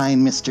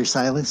timeline, Mr.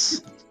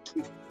 Silas.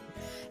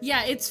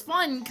 Yeah, it's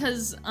fun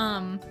because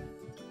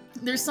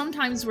there's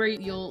sometimes where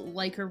you'll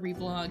like or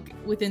reblog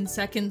within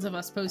seconds of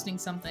us posting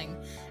something,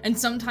 and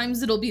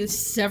sometimes it'll be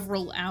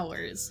several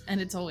hours,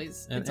 and it's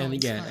always and fun.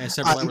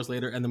 Several hours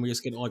later, and then we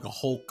just get like a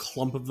whole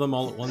clump of them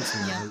all at once.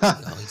 And Yeah. like,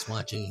 oh, he's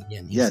watching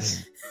again.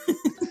 Yes.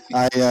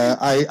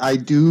 I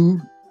do,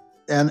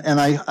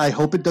 and I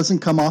hope it doesn't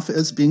come off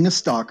as being a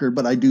stalker,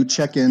 but I do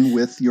check in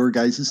with your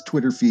guys'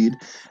 Twitter feed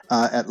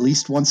at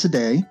least once a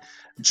day,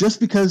 just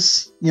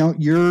because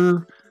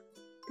you're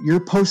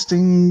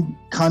posting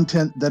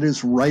content that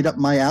is right up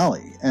my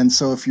alley. And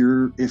so if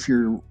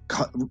you're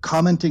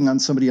commenting on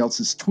somebody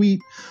else's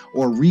tweet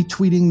or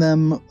retweeting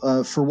them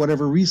for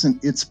whatever reason,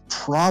 it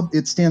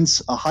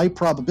stands a high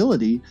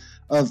probability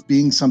of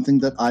being something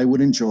that I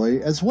would enjoy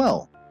as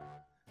well.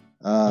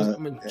 I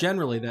mean,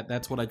 generally,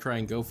 that's what I try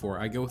and go for.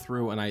 I go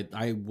through and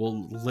I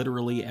will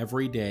literally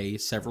every day,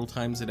 several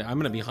times a day. I'm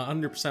going to be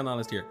 100%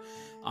 honest here.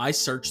 I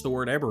search the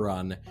word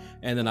Eberron,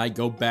 and then I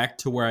go back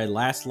to where I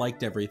last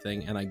liked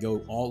everything, and I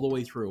go all the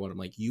way through, and I'm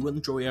like, you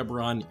enjoy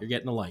Eberron, you're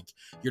getting a like.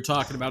 You're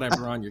talking about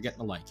Eberron, you're getting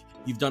a like.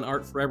 You've done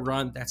art for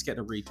Eberron, that's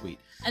getting a retweet.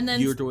 And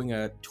then you're doing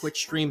a Twitch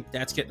stream,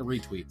 that's getting a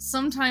retweet.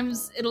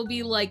 Sometimes it'll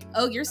be like,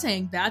 oh, you're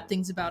saying bad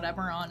things about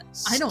Eberron.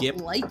 I don't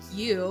like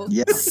you.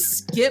 Yes.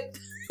 Skip.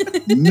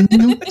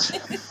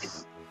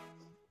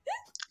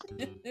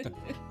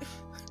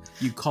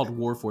 You called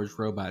Warforged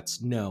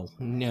robots. No,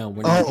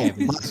 we're not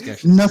having this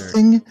discussion.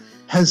 Nothing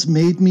has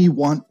made me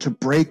want to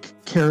break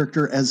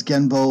character as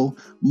Genbo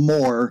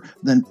more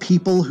than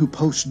people who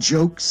post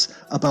jokes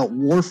about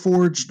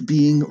Warforged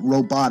being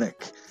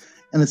robotic.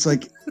 And it's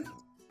like,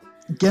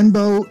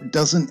 Genbo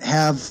doesn't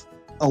have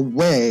a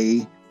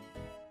way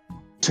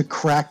to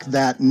crack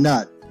that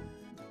nut.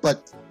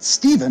 But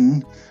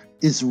Steven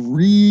is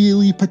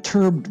really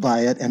perturbed by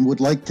it and would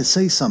like to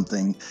say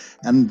something.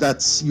 And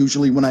that's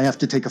usually when I have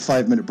to take a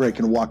 5-minute break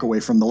and walk away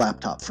from the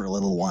laptop for a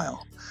little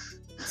while.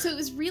 So it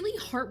was really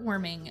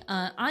heartwarming.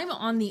 I'm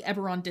on the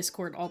Eberron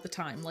Discord all the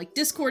time. Like,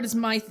 Discord is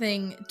my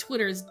thing.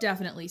 Twitter is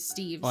definitely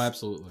Steve's. Oh,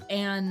 absolutely.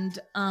 And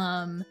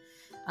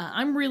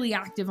I'm really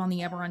active on the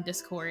Eberron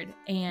Discord,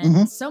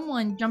 and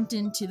someone jumped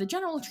into the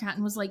general chat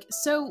and was like,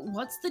 so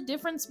what's the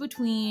difference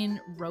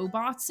between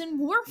robots and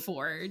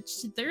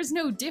Warforged? There's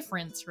no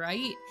difference,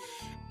 right?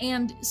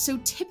 And so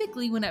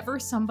typically whenever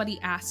somebody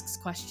asks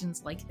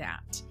questions like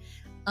that,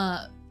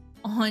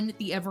 on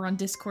the Eberron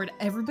Discord,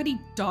 everybody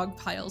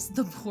dogpiles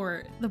the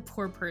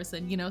poor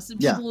person, so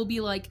people will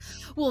be like,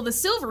 well, the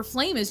Silver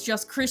Flame is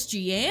just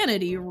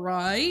Christianity,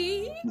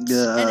 right? And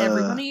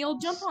everybody will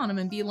jump on him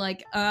and be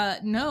like,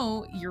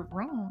 no, you're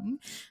wrong.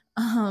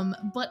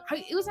 But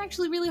it was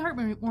actually really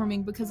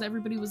heartwarming because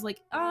everybody was like,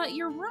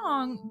 you're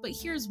wrong, but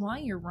here's why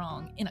you're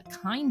wrong, in a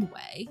kind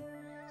way.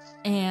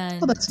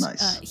 And that's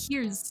nice.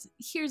 Here's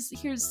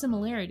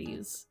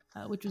similarities,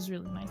 which was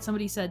really nice.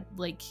 Somebody said,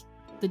 like,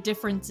 the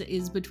difference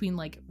is between,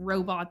 like,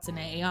 robots and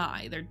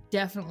AI. They're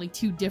definitely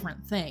two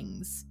different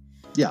things.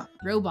 Yeah.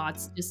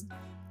 Robots just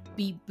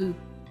beep, boop,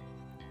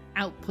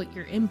 output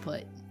your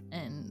input,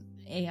 and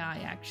AI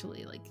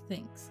actually, like,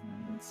 thinks.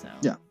 And so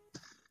yeah.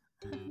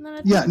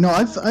 Yeah, no,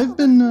 I've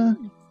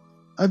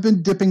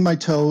been dipping my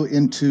toe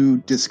into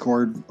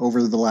Discord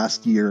over the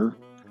last year,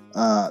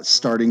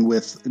 starting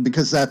with,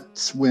 because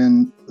that's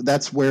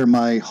where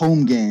my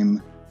home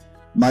game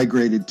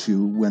migrated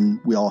to when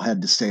we all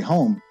had to stay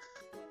home.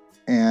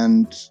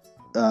 And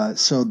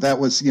so that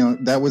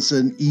was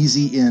an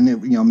easy in,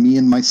 me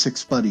and my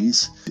 6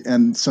 buddies.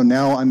 And so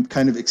now I'm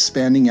kind of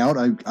expanding out.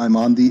 I'm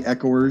on the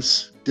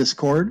Echoers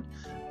Discord,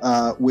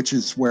 which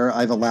is where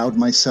I've allowed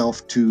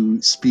myself to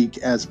speak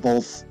as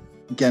both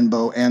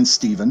Genbo and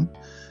Steven.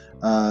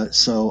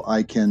 So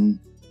I can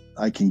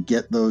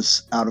get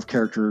those out of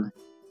character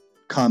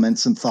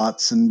comments and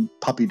thoughts and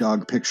puppy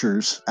dog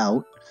pictures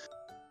out.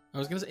 I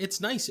was gonna say, it's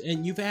nice,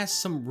 and you've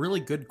asked some really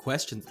good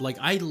questions. Like,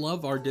 I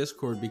love our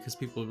Discord because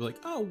people will be like,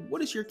 oh,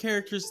 what is your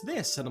character's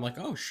this? And I'm like,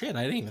 oh shit,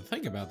 I didn't even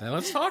think about that.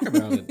 Let's talk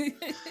about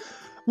it.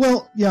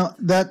 Well, yeah,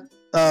 that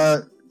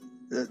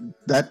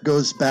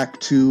goes back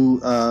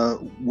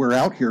to We're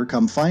Out Here,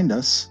 Come Find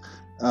Us,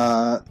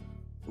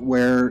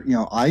 where,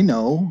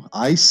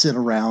 I sit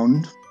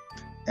around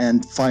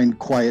and find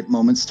quiet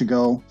moments to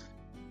go,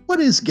 what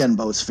is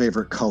Genbo's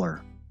favorite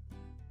color?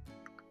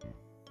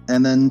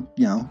 And then,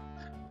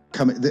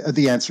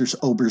 the answer's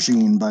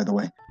aubergine, by the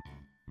way.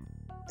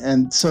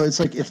 and so it's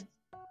like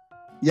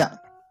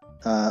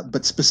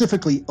but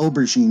specifically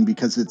aubergine,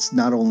 because it's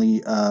not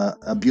only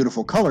a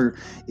beautiful color,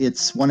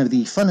 it's one of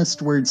the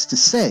funnest words to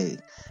say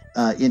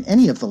in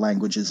any of the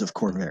languages of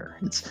Corvair.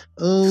 It's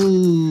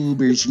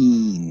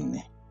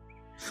aubergine.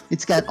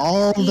 It's got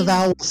all the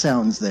vowel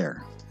sounds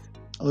there.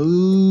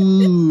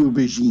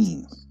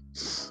 Aubergine.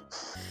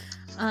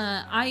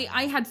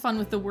 I had fun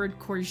with the word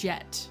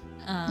courgette,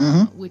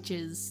 which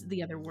is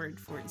the other word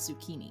for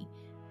zucchini.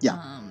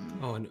 Yeah.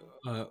 And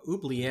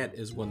oubliette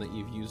is one that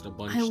you've used a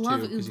bunch I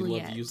love too, because you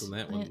love oubliette. using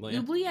that one.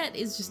 Oubliette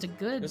is just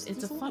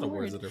it's a fun lot of word.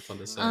 words that are fun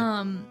to say.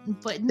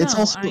 But no,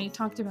 I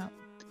talked about.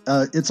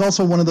 It's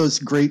also one of those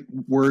great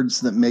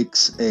words that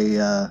makes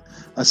a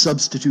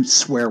substitute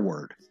swear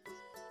word,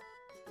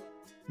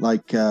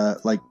 like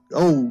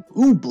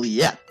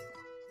oubliette,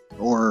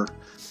 or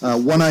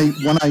when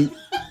I.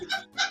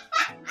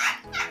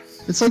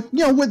 It's like,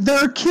 there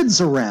are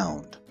kids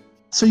around.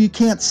 So you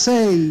can't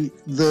say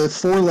the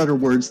 4-letter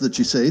words that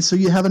you say, so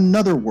you have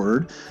another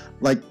word,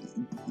 like,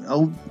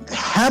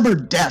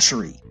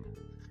 haberdashery.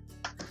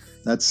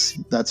 That's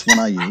one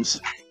I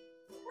use.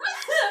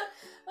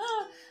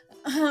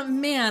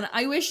 Man,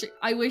 I wish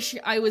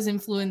I was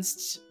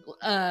influenced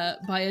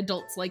by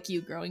adults like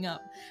you growing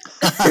up.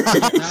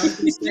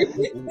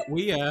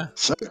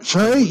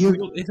 Sorry, you're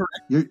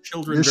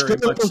children very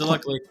much. So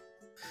luckily.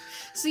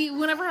 See,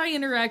 whenever I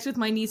interact with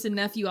my niece and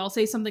nephew, I'll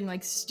say something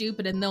like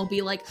stupid, and they'll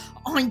be like,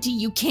 "Auntie,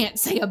 you can't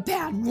say a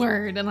bad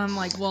word," and I'm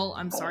like, "Well,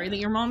 I'm sorry that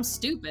your mom's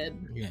stupid."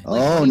 Yeah.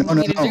 Like,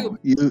 no.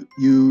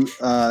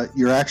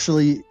 You're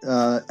actually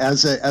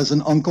as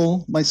an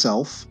uncle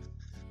myself,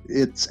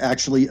 it's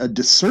actually a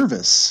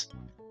disservice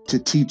to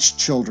teach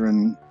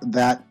children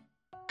that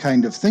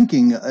kind of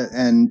thinking,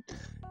 and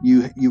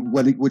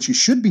what you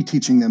should be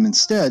teaching them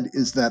instead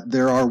is that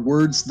there are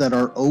words that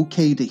are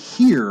okay to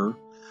hear,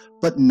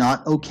 but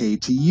not okay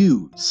to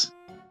use.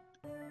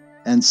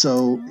 And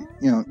so,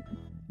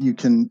 you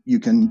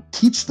can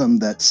teach them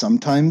that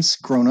sometimes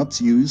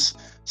grown-ups use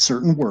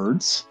certain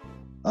words.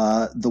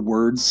 The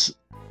words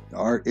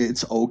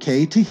it's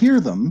okay to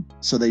hear them,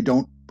 so they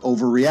don't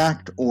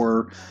overreact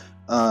or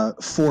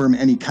form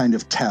any kind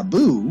of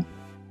taboo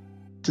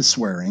to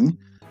swearing.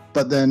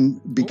 But then,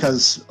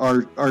 because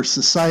our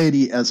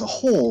society as a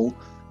whole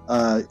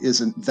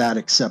isn't that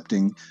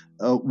accepting,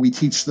 we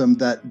teach them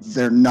that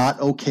they're not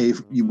okay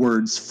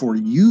words for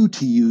you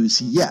to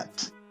use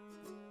yet.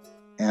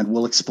 And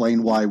we'll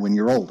explain why when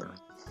you're older.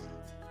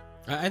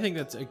 I think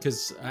that's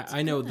because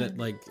I know that,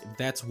 like,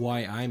 that's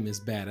why I'm as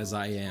bad as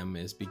I am,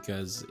 is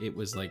because it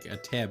was like a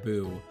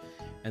taboo.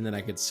 And then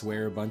I could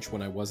swear a bunch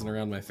when I wasn't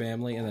around my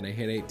family. And then I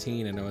hit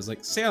 18 and I was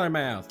like, sailor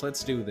mouth,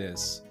 let's do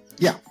this.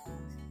 Yeah.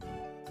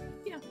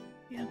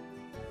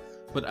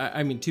 But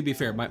I mean, to be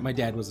fair, my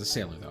dad was a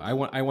sailor, though. I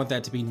want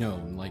that to be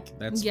known. Like,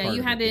 that's part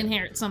you had to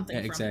inherit something.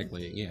 Yeah,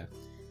 exactly. Yeah.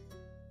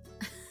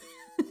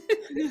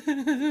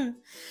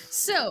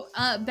 So,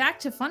 back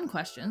to fun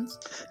questions.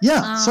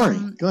 Yeah. Sorry.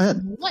 Go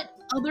ahead. What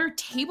other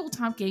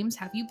tabletop games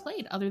have you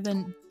played other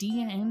than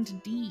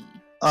D&D?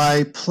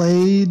 I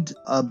played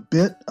a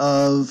bit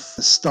of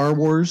Star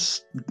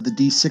Wars, the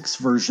D6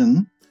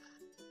 version,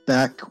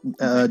 back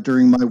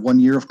during my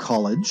 1 year of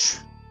college.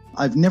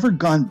 I've never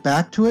gone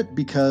back to it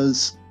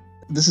because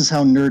this is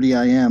how nerdy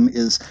I am,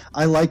 is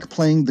I like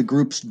playing the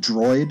group's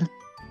droid,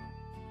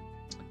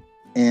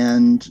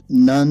 and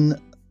none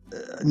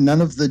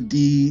of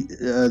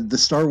the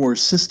Star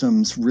Wars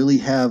systems really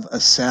have a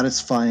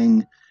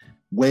satisfying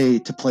way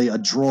to play a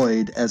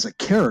droid as a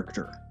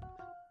character.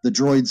 The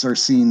droids are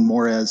seen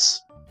more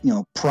as,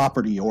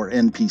 property or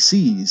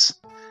NPCs,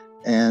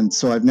 and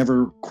so I've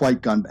never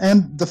quite gone.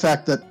 And the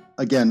fact that,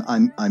 again,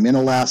 I'm in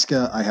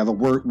Alaska. I have a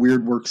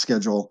weird work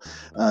schedule,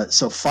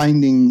 so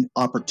finding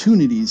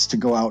opportunities to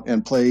go out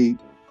and play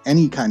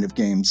any kind of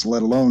games,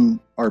 let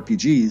alone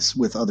RPGs,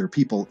 with other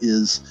people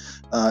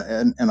is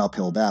an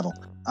uphill battle.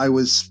 I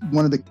was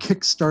one of the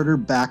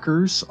Kickstarter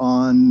backers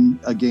on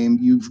a game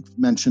you've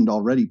mentioned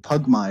already,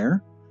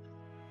 Pugmire,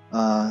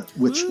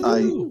 which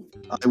I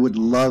would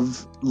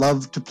love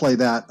to play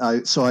that.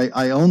 I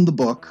own the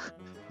book,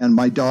 and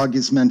my dog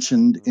is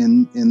mentioned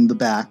in the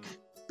back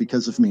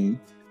because of me.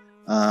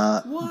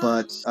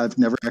 But I've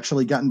never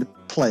actually gotten to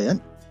play it.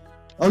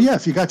 Oh yeah,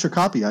 if you got your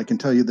copy, I can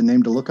tell you the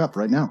name to look up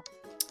right now.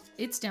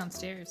 It's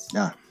downstairs.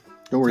 Yeah,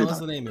 don't worry about it.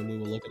 Tell us the name and we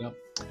will look it up.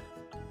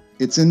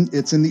 It's in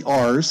the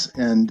R's,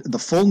 and the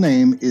full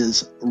name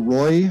is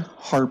Roy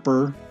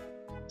Harper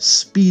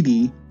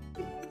Speedy.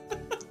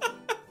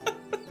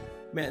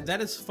 Man,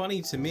 that is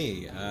funny to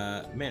me.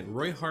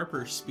 Roy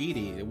Harper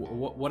Speedy.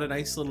 What a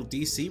nice little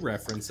DC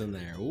reference in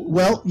there. Ooh.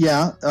 Well,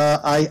 yeah,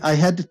 I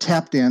had to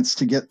tap dance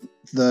to get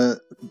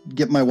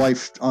my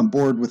wife on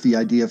board with the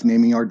idea of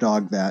naming our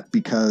dog that,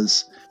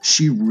 because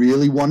she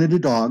really wanted a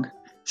dog.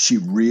 She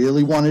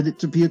really wanted it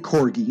to be a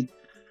corgi.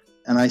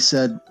 And I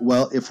said,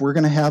 well, if we're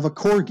going to have a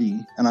corgi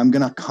and I'm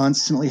going to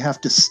constantly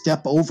have to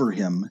step over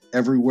him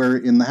everywhere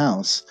in the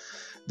house,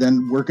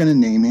 then we're going to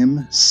name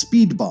him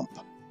Speed Bump.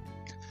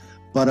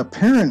 But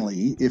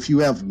apparently, if you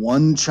have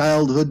one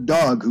childhood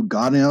dog who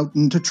got out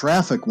into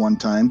traffic one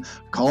time,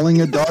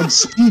 calling a dog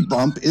Speed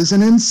Bump is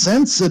an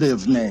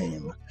insensitive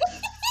name.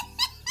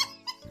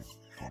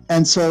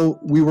 And so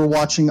we were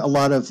watching a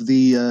lot of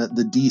the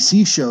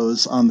DC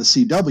shows on the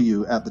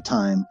CW at the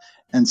time,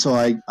 and so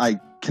I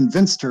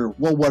convinced her,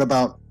 well, what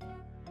about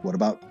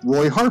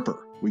Roy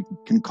Harper? We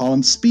can call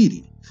him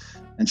Speedy.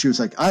 And she was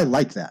like, I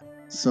like that.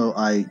 So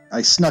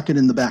I snuck it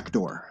in the back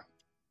door.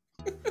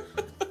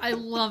 I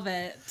love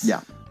it.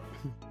 Yeah.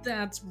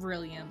 That's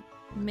brilliant.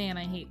 Man,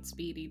 I hate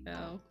Speedy,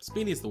 though.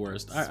 Speedy's the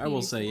worst. I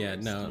will say, yeah,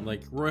 no,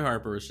 like, Roy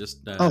Harper is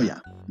just... oh,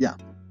 yeah.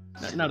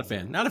 Not a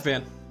fan. Not a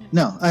fan.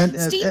 No.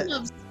 Steve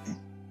loves...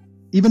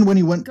 Even when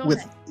he went Go with...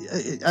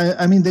 ahead.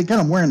 I mean, they got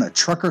him wearing a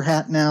trucker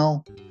hat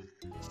now.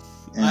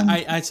 And,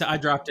 I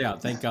dropped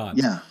out, thank God.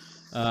 Yeah.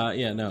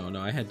 No,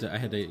 I had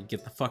to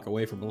get the fuck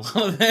away from a lot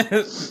of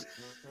that.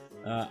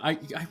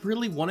 I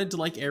really wanted to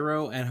like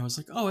Arrow, and I was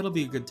like, oh, it'll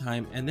be a good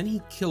time. And then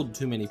he killed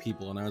too many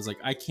people, and I was like,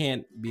 I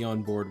can't be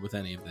on board with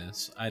any of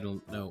this. I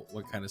don't know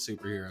what kind of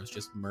superheroes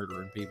just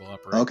murdering people up.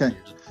 Okay.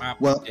 Just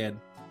pop, well, dead.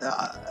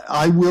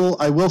 I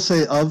will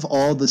say, of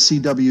all the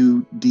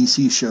CW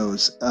DC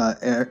shows,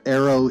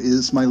 Arrow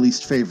is my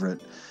least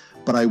favorite,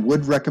 but I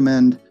would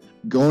recommend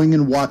going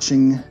and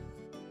watching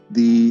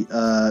the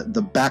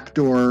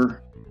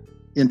backdoor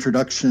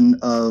introduction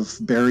of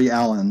Barry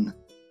Allen,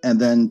 and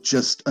then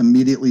just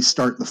immediately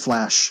start the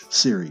Flash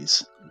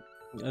series.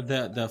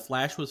 The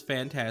Flash was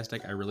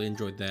fantastic. I really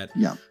enjoyed that.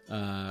 Yeah.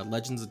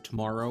 Legends of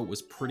Tomorrow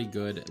was pretty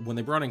good. When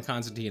they brought in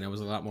Constantine, I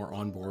was a lot more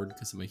on board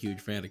because I'm a huge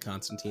fan of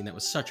Constantine. That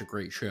was such a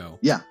great show.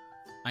 Yeah.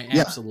 I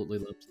absolutely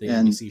loved the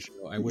NBC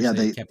show. I wish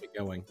they kept it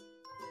going.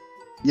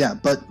 Yeah,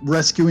 but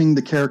rescuing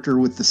the character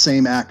with the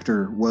same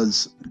actor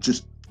was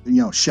just,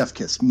 chef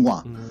kiss.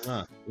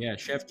 Mwah. Yeah,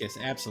 chef kiss.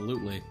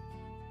 Absolutely.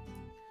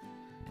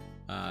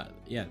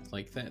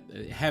 Like that,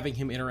 having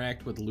him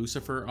interact with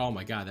Lucifer. Oh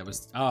my God, that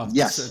was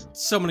yes,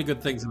 so many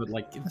good things. But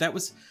like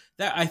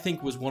that I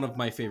think was one of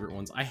my favorite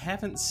ones. I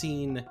haven't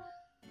seen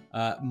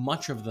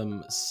much of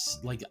them.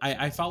 Like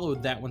I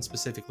followed that one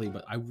specifically,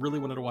 but I really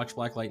wanted to watch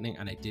Black Lightning,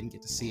 and I didn't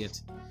get to see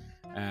it.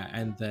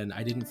 And then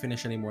I didn't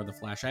finish any more of the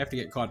Flash. I have to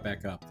get caught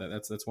back up.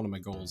 That's one of my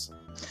goals.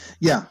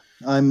 Yeah,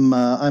 I'm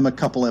a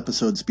couple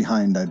episodes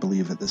behind, I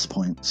believe, at this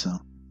point. So.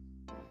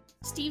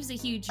 Steve's a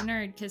huge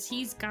nerd because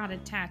he's got a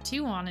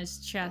tattoo on his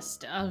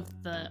chest of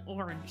the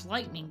Orange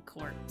Lightning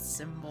Corps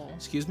symbol.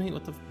 Excuse me,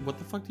 what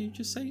the fuck did you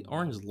just say?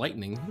 Orange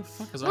Lightning? Who the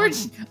fuck is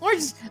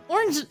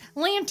Orange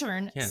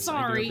Lantern? Yes,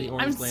 sorry,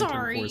 I'm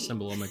sorry. Lantern Corps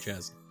symbol on my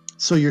chest.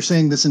 So you're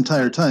saying this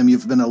entire time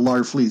you've been a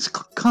Larfleeze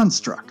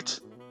construct?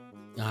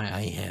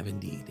 I have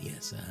indeed,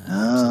 yes.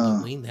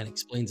 Absolutely. That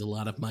explains a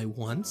lot of my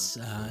wants.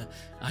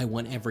 I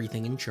want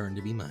everything in Churn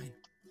to be mine.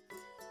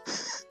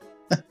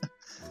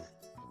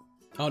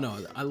 Oh no,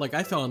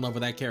 I fell in love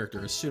with that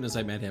character as soon as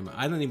I met him.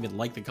 I don't even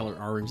like the color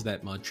orange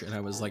that much, and I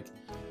was like,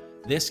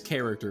 this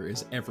character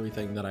is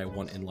everything that I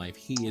want in life.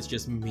 He is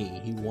just me.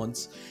 He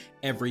wants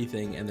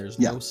everything, and there's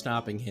no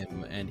stopping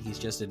him, and he's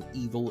just an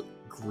evil,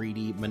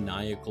 greedy,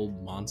 maniacal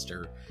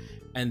monster.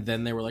 And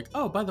then they were like,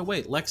 oh, by the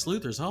way, Lex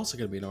Luthor's also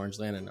going to be an Orange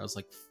Lantern. I was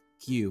like,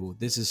 you,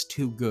 this is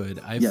too good.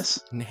 I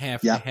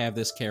have to have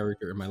this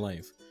character in my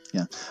life.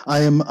 Yeah, I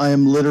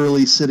am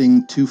literally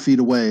sitting 2 feet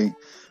away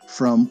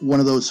from one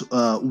of those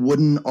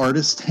wooden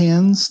artist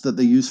hands that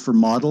they use for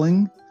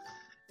modeling.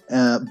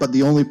 But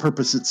the only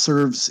purpose it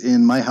serves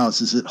in my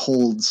house is it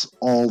holds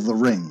all the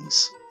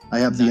rings. I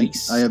have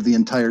the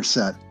entire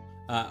set.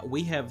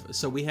 We have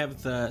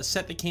the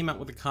set that came out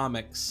with the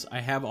comics. I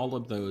have all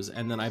of those,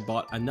 and then I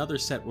bought another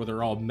set where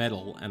they're all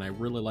metal, and I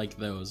really like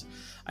those.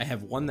 I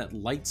have one that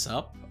lights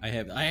up. I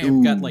have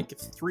got like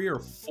 3 or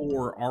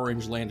 4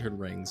 Orange Lantern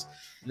rings.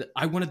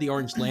 I wanted the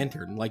Orange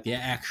Lantern, like the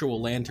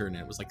actual lantern,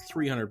 and it was like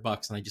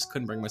 $300, and I just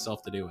couldn't bring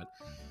myself to do it.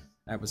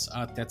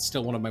 That's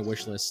still one of my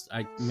wish lists.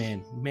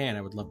 Man,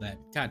 I would love that.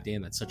 God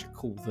damn, that's such a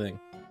cool thing.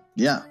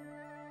 Yeah.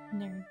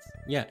 Nerds.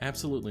 Yeah,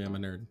 absolutely, I'm a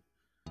nerd.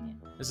 Yeah.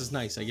 This is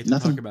nice. I get to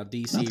talk about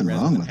DC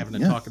rather than having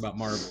to talk about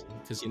Marvel.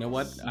 Because you know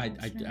what?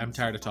 I'm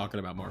tired of talking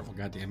about Marvel.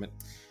 God damn it.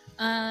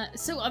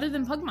 So other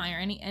than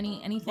Pugmire,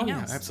 anything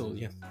else? Yeah,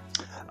 absolutely,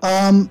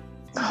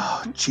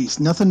 Geez,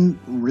 nothing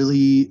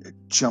really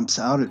jumps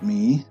out at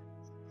me.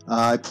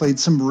 I played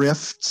some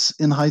Rifts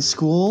in high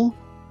school.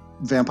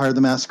 Vampire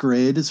the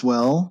Masquerade as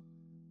well.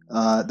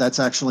 That's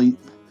actually,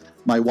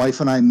 my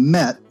wife and I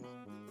met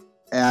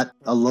at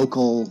a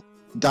local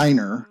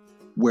diner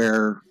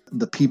where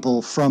the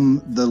people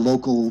from the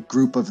local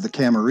group of the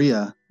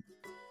Camarilla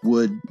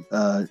would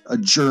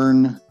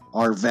adjourn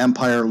our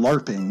vampire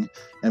LARPing,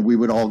 and we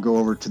would all go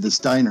over to this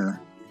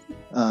diner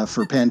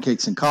for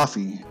pancakes and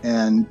coffee.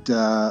 And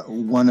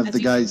one of the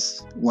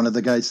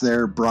guys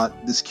there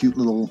brought this cute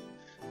little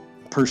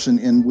person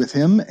in with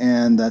him,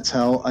 and that's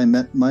how I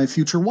met my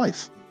future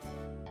wife.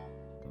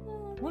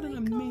 What an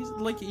amazing,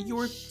 like,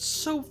 you're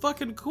so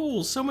fucking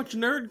cool. So much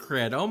nerd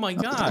cred. Oh my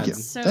God. Thank you.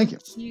 So Thank you.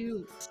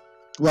 Cute.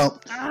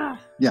 Well,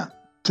 yeah.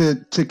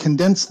 to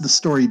condense the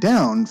story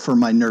down for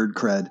my nerd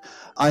cred,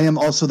 I am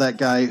also that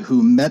guy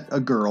who met a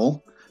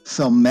girl,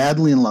 fell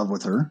madly in love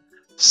with her,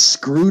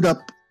 screwed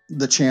up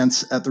the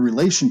chance at the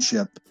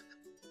relationship,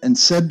 and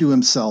said to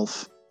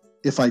himself,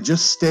 if I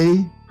just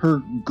stay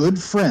her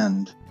good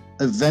friend,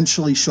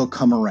 eventually she'll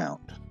come around.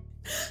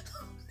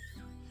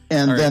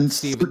 And then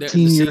Steve,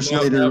 13 years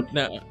later,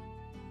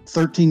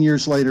 13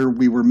 years later,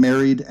 we were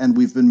married, and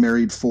we've been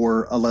married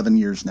for 11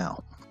 years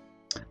now.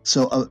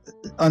 So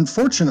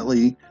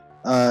unfortunately,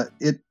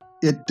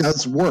 it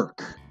does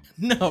work.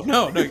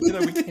 No,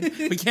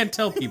 we can't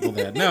tell people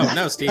that.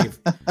 No, Steve.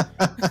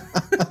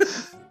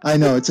 I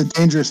know, it's a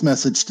dangerous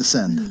message to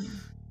send.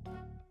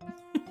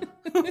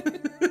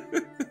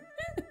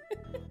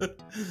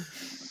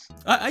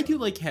 I do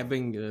like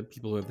having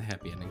people who have the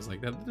happy endings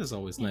like that. That is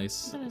always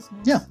nice. That is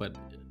nice. Yeah. But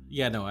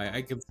yeah, no,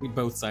 I can see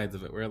both sides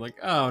of it. Where like,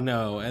 oh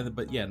no,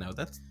 but yeah, no,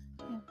 that's.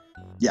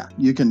 Yeah,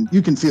 you can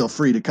feel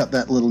free to cut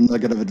that little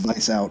nugget of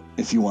advice out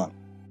if you want.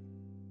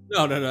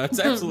 No, it's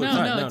absolutely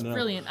fine. No, it's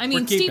brilliant. I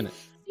mean, Steve's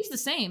the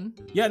same.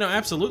 Yeah, no,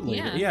 absolutely.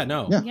 Yeah,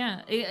 no.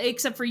 Yeah,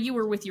 except for you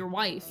were with your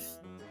wife.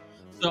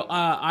 So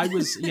I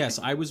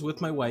was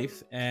with my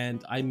wife,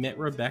 and I met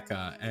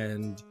Rebecca,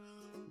 and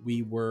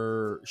we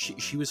were.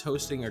 She was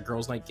hosting a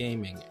girls' night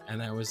gaming,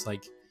 and I was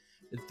like,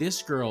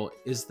 this girl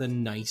is the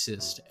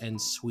nicest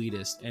and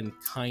sweetest and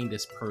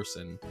kindest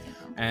person.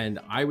 And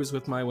I was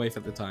with my wife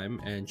at the time,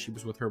 and she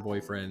was with her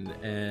boyfriend,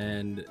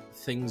 and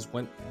things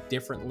went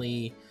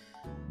differently.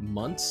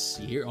 Almost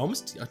it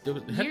had to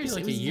be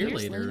like a year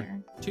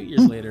later, 2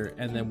 years later,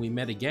 and then we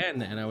met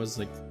again, and I was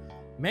like,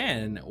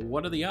 man,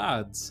 what are the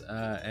odds?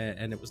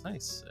 And it was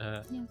nice.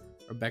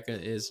 Rebecca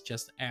is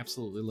just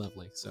absolutely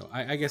lovely. So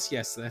I guess,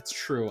 yes, that's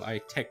true. I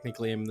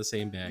technically am in the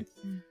same bag.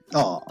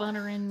 Oh,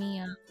 Buttering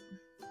me up.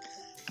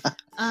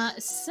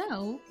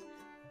 So,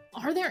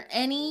 are there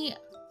any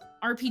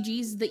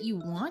RPGs that you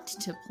want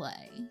to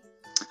play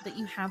that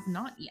you have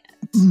not yet?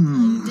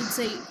 You did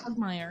say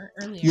Pugmire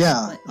earlier.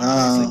 Yeah.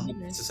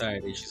 Good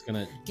Society. She's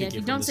gonna. Yeah, if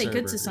you don't say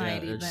Good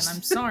Society, then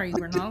I'm sorry.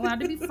 We're not allowed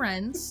to be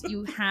friends.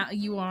 You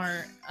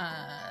are.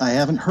 I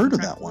haven't heard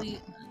of that one,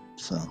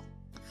 so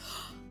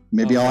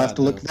maybe I'll have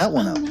to look that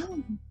one up.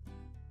 No.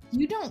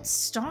 You don't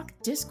stalk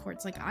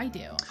Discords like I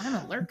do. I'm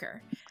a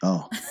lurker.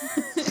 Oh.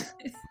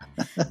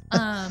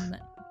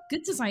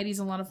 Good Society is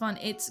a lot of fun.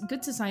 It's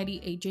Good Society,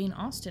 a Jane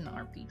Austen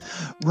RPG.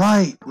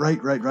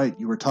 Right.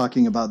 You were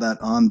talking about that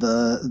on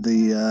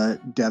the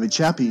David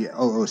Chappie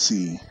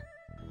OOC.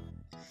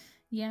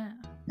 Yeah.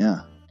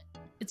 Yeah.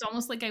 It's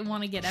almost like I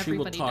want to get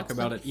everybody. She will talk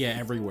about it. Yeah,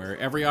 everywhere.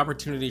 Every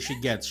opportunity she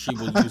gets, she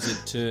will use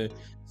it to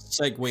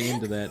segue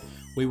into that.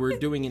 We were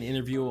doing an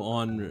interview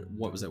on,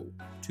 what was it,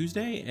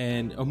 Tuesday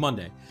and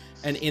Monday.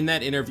 And in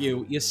that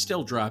interview, you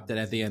still dropped it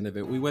at the end of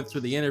it. We went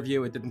through the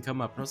interview, it didn't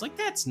come up. And I was like,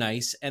 that's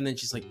nice. And then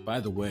she's like, by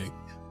the way,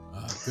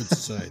 Good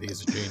Society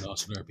is a Jane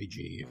Austen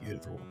RPG. If you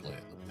ever want to play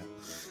it, let me know.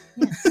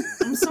 Yeah.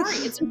 I'm sorry.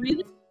 It's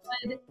really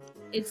good.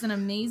 It's an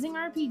amazing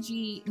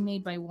RPG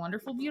made by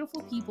wonderful,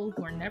 beautiful people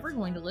who are never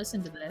going to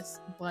listen to this,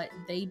 but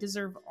they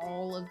deserve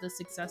all of the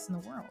success in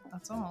the world.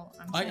 That's all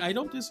I'm saying. I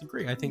don't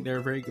disagree. I think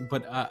they're very good.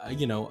 But,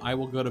 I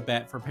will go to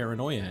bat for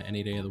Paranoia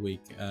any day of the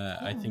week.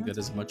 I think that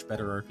is a much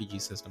better RPG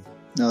system.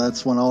 No,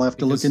 that's one I'll have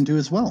to look into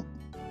as well.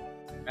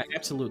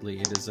 Absolutely.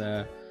 It is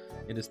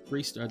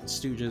three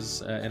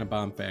stooges and a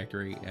bomb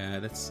factory.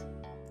 That's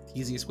the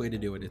easiest way to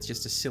do it. It's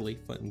just a silly,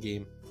 fun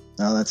game.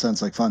 Oh, that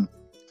sounds like fun.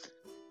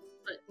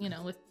 But,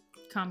 with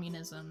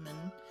communism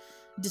and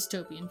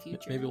dystopian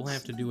future. Maybe we'll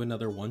have to do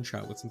another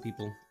one-shot with some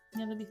people.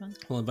 Yeah, that'd be fun.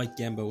 We'll invite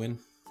Gambo in.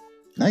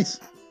 Nice.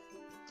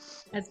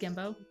 As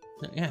Gembo?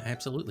 Yeah,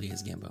 absolutely,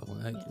 as Gambo.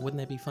 Wouldn't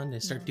that be fun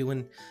to start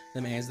doing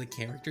them as the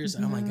characters?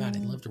 Oh my god,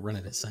 I'd love to run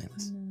it as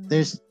Silas.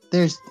 There's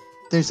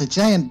a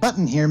giant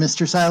button here,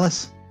 Mr.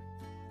 Silas.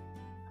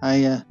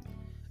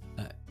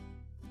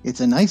 It's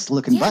a nice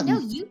looking button. No,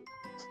 you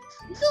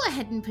go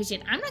ahead and push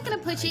it. I'm not going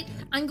to push it.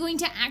 I'm going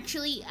to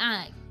actually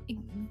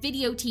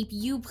videotape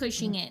you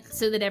pushing it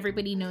so that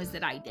everybody knows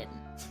that I didn't.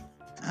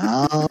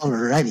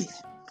 Alrighty.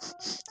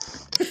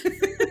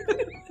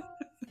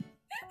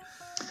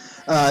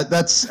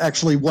 That's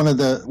actually one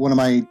of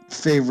my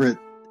favorite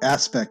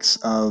aspects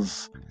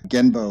of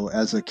Genbo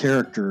as a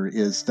character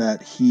is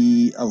that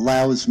he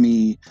allows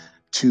me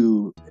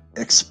to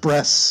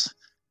express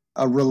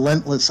a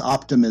relentless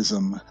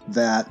optimism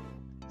that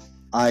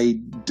I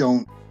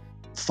don't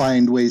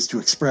find ways to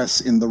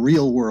express in the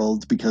real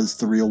world, because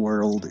the real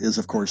world is,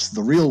 of course,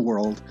 the real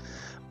world.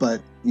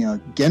 But,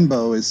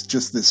 Genbo is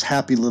just this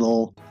happy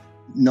little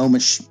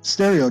gnomish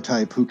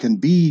stereotype who can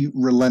be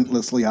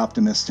relentlessly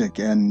optimistic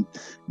and,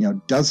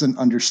 doesn't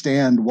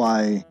understand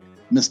why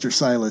Mr.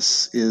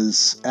 Silas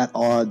is at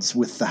odds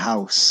with the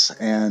house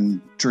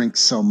and drinks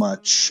so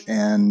much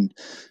and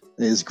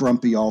is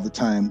grumpy all the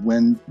time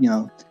when,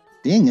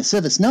 being a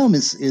civis gnome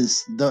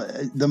is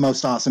the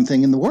most awesome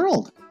thing in the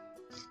world.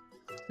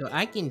 So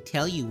I can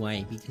tell you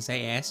why, because I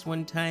asked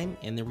one time,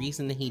 and the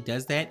reason that he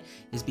does that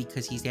is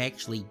because he's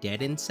actually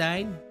dead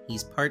inside.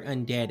 He's part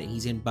undead, and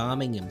he's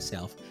embalming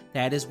himself.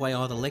 That is why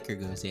all the liquor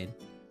goes in.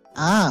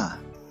 Ah,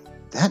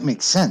 That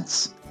makes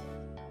sense.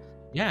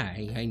 Yeah,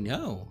 I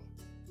know.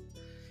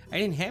 I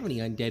didn't have any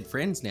undead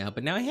friends now,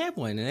 but now I have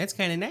one, and that's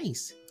kind of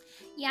nice.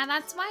 Yeah,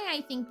 that's why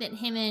I think that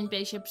him and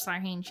Bishop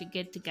Sarhain should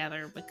get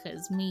together,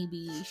 because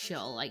maybe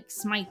she'll, like,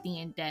 smite the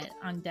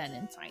undead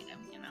inside him,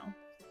 you know?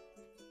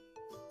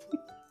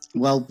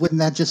 Well, wouldn't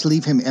that just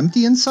leave him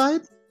empty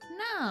inside?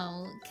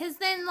 No, because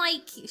then,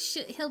 like,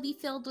 he'll be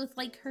filled with,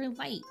 like, her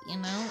light, you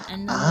know?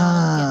 And then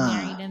they'll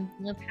get married and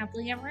live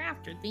happily ever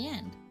after at the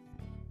end.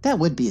 That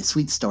would be a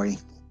sweet story.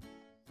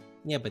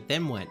 Yeah, but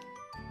then what?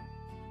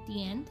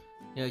 The end?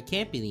 No, it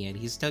can't be the end.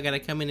 He's still got to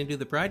come in and do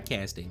the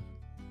broadcasting.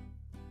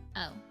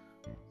 Oh.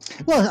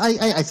 Well,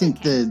 I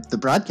think the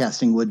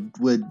broadcasting would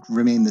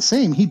remain the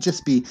same. He'd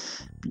just be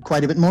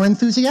quite a bit more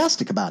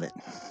enthusiastic about it.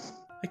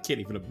 I can't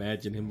even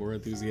imagine him more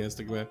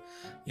enthusiastic about it.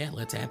 Yeah,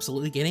 let's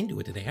absolutely get into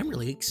it today. I'm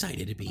really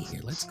excited to be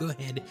here. Let's go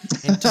ahead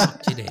and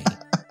talk today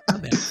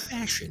about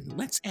fashion.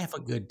 Let's have a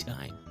good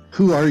time.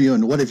 Who are you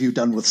and what have you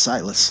done with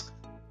Silas?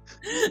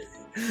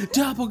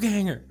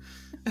 Doppelganger.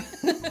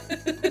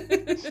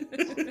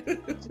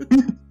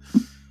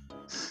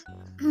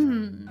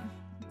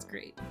 That's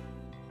great.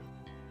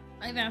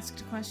 I've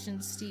asked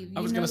questions, Steve.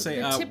 I was going to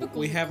say,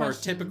 we have our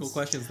typical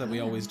questions that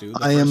we always do. The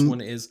first one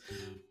is...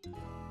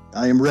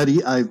 I am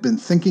ready. I've been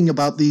thinking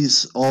about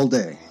these all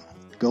day.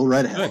 Go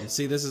right ahead. Good.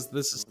 See, this is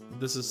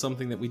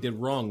something that we did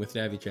wrong with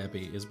Davy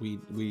Chappy, is we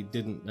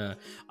didn't...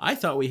 I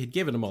thought we had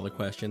given him all the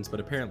questions, but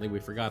apparently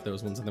we forgot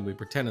those ones, and then we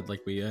pretended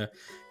like we,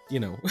 we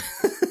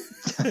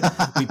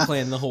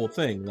planned the whole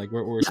thing. Like,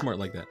 we're smart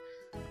like that.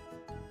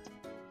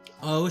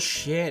 Oh,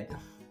 shit.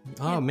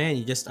 Oh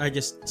man, I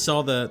just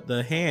saw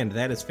the hand.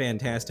 That is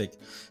fantastic.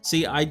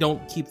 See, I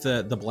don't keep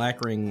the black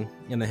ring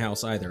in the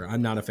house either.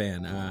 I'm not a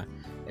fan.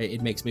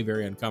 It makes me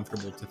very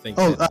uncomfortable to think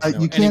that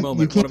any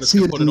moment one of us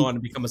can put it on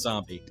and become a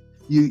zombie.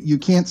 You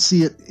can't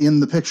see it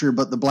in the picture,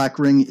 but the black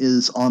ring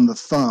is on the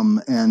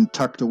thumb and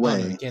tucked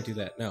away. No, you can't do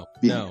that. No,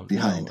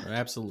 behind. No,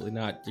 absolutely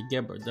not.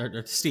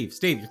 Steve,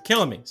 you're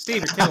killing me. Steve,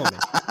 you're killing me.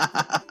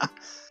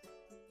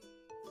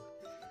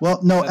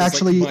 Well, no,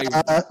 actually,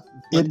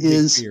 it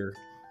is. Fear.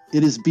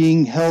 It is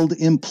being held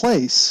in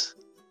place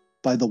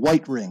by the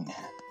white ring.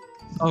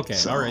 Okay,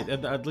 so, all right.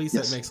 At least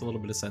that makes a little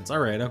bit of sense. All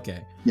right,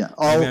 okay. Yeah,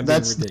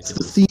 that's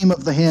the theme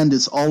of the hand.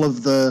 Is all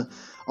of the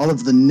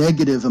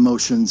negative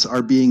emotions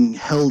are being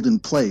held in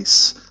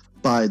place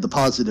by the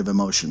positive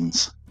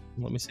emotions.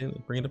 Let me see.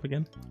 Bring it up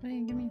again.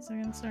 Wait, give me a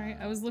second. Sorry,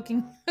 I was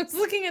looking at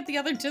the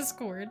other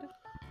Discord.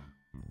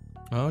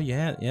 Oh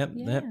yeah, yep.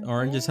 Yeah, that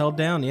orange is held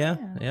down. Yeah.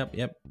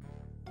 Yep.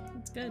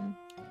 That's good.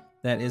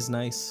 That is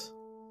nice.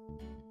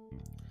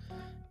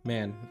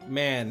 Man,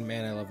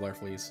 I love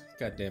Larfleeze.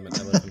 God damn it,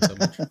 I love him so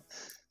much.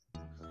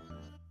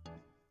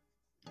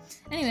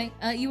 Anyway,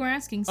 you were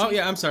asking. Steve. Oh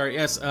yeah, I'm sorry.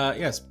 Yes.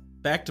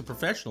 Back to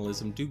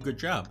professionalism. Do good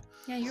job.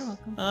 Yeah, you're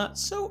welcome.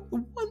 So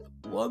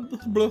blah,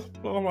 blah,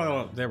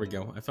 blah. There we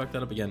go. I fucked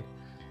that up again.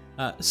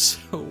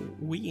 So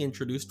we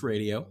introduced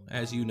radio,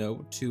 as you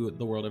know, to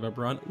the world of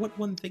Eberron. What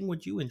one thing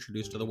would you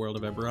introduce to the world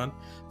of Eberron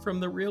from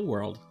the real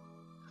world?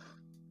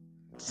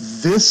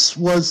 This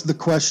was the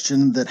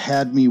question that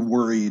had me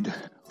worried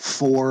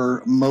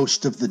for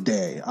most of the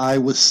day. I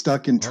was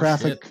stuck in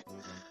traffic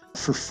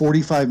for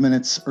 45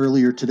 minutes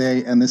earlier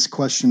today, and this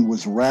question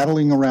was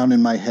rattling around in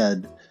my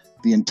head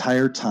the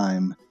entire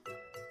time.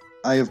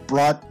 I have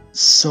brought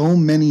so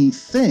many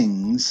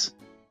things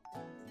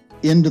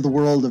into the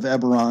world of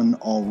Eberron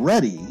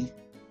already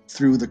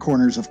through the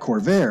corners of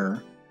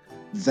Corvair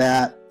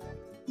that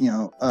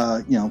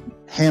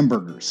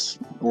hamburgers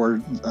or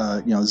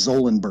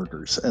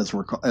Zolenburgers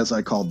as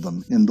I called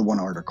them in the one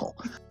article.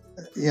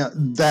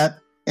 That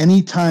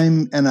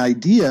anytime an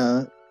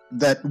idea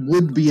that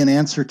would be an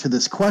answer to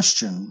this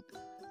question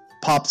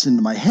pops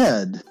into my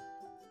head,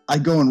 I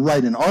go and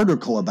write an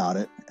article about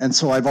it, and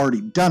so I've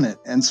already done it,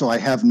 and so I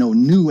have no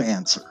new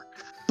answer.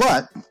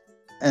 But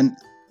an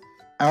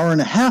hour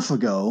and a half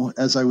ago,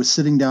 as I was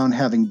sitting down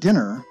having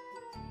dinner,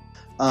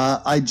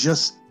 I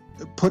just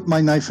put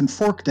my knife and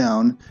fork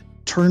down,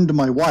 turned to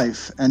my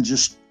wife, and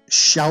just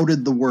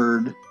shouted the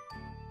word,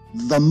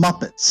 "The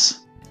Muppets."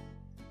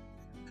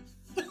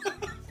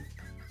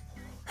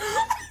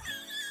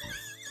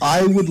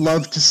 I would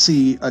love to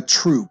see a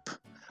troupe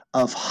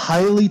of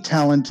highly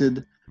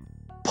talented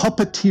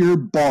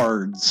puppeteer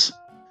bards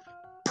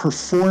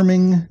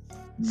performing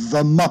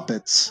The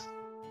Muppets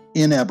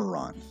in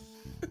Eberron.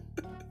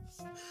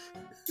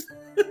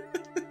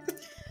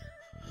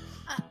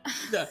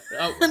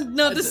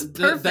 No, this is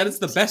perfect. That is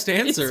the best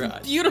answer.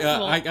 It's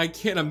beautiful. I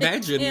can't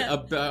imagine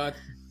about.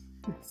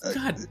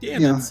 God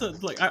damn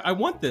it! I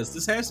want this.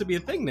 This has to be a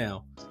thing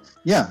now.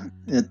 Yeah,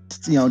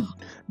 it's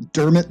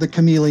Dermot the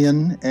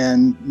Chameleon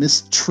and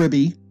Miss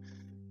Tribby.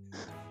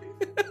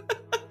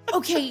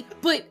 Okay,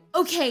 but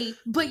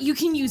you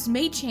can use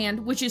Mage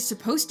Hand, which is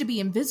supposed to be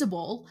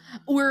invisible,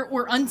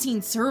 or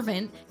Unseen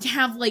Servant to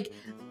have think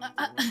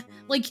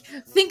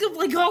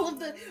of all of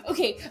the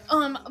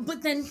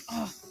but then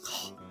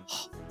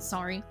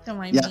sorry, don't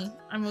mind me.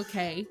 I'm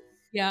okay.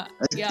 Yeah,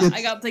 It's-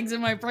 I got things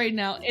in my brain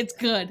now. It's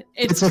good.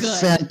 It's a good.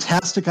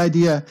 fantastic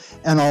idea,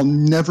 and I'll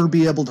never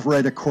be able to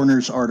write a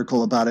Corners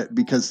article about it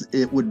because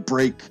it would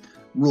break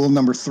rule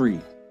number 3.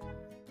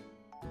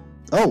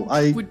 Oh,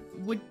 I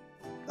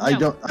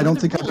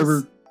don't think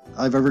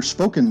I've ever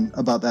spoken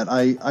about that.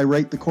 I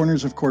write the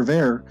Corners of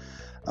Corvair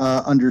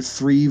under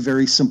 3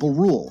 very simple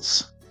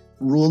rules.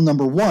 Rule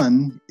number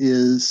 1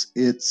 is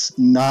it's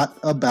not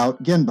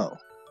about Genbo.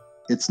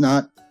 It's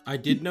not. I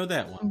did know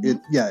that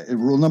one.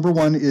 Rule number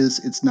 1 is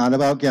it's not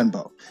about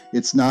Genbo.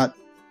 It's not,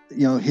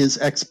 his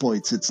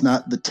exploits. It's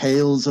not the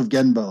tales of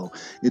Genbo.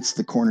 It's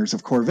the Corners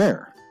of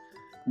Corvair.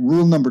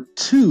 Rule number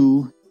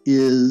 2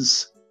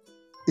 is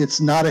it's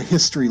not a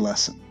history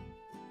lesson.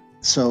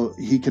 So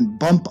he can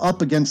bump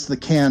up against the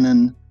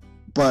canon,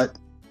 but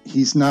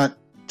he's not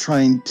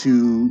trying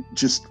to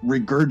just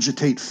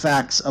regurgitate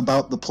facts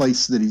about the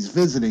place that he's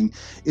visiting.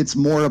 It's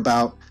more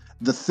about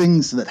the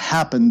things that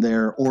happen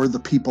there or the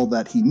people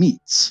that he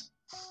meets.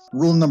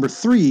 Rule number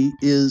 3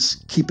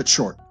 is keep it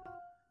short,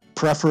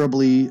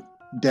 preferably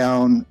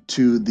down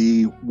to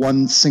the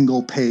 1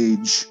 single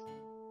page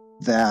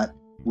that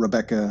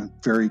Rebecca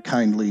very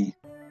kindly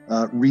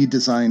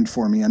redesigned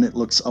for me, and it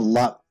looks a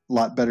lot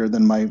better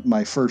than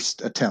my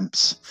first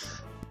attempts.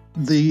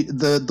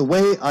 The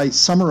way I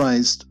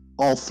summarized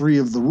all 3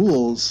 of the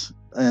rules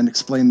and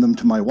explained them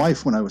to my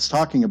wife when I was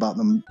talking about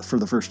them for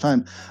the first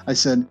time, I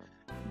said,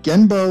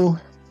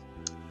 Genbo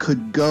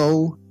could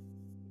go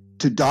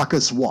to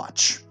Daka's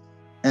watch,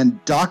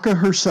 and Daka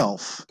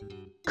herself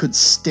could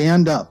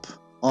stand up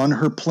on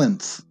her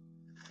plinth,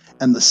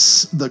 and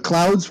the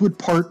clouds would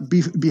part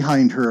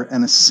behind her,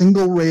 and a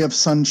single ray of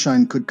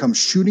sunshine could come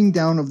shooting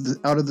down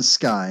out of the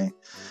sky,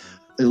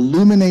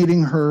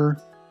 illuminating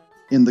her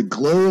in the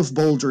glow of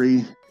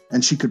Boldry,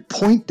 and she could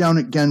point down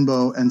at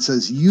Genbo and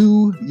says,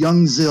 "You,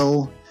 young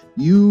Zill,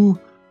 you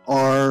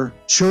are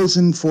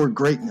chosen for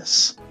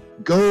greatness.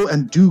 Go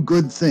and do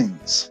good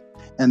things."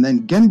 And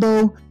then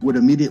Genbo would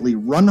immediately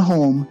run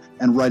home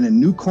and write a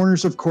new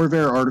Corners of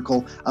Corvair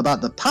article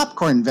about the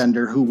popcorn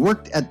vendor who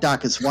worked at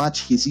Daka's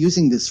watch. He's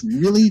using this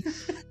really,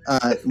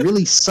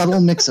 really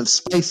subtle mix of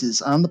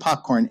spices on the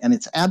popcorn, and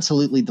it's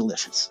absolutely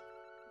delicious.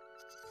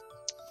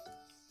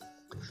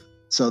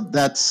 So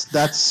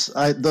those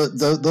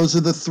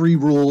are the 3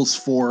 rules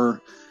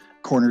for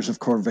Corners of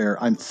Corvair.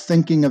 I'm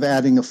thinking of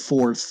adding a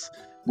 4th,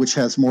 which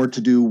has more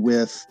to do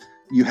with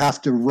you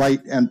have to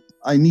write, and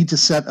I need to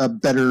set a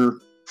better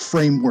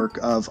framework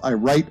of I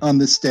write on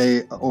this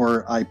day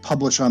or I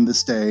publish on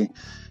this day.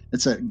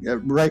 It's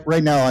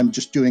right now I'm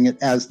just doing it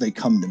as they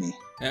come to me.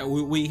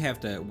 We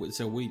have to.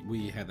 So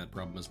we had that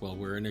problem as well.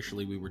 Where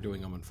initially we were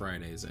doing them on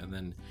Fridays, and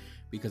then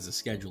because of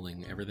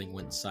scheduling, everything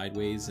went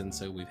sideways, and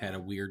so we've had a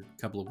weird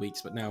couple of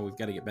weeks. But now we've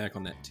got to get back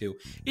on that too.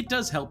 It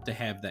does help to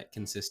have that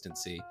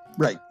consistency,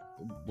 right?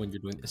 When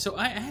you're doing this. So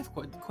I have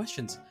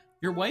questions.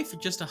 Your wife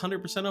just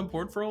 100% on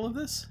board for all of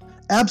this?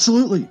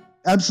 Absolutely.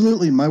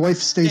 My wife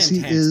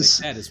Stacy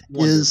is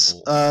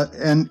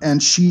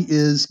and she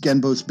is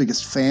Genbo's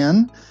biggest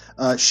fan.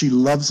 She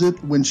loves it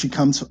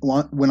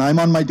when I'm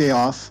on my day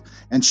off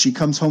and she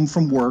comes home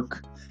from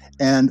work,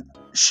 and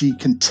she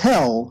can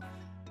tell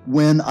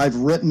when I've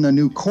written a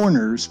new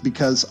Corners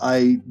because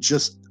I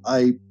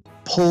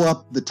pull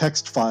up the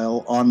text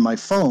file on my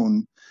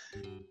phone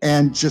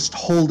and just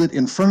hold it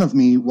in front of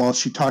me while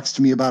she talks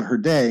to me about her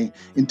day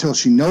until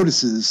she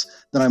notices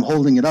that I'm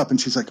holding it up, and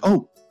she's like,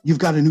 "Oh, you've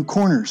got a new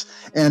Corners."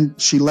 And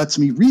she lets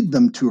me read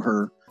them to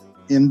her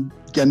in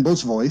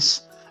Genbo's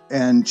voice,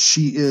 and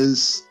she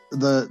is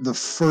the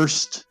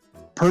first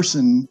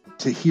person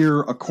to hear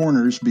a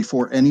Corners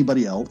before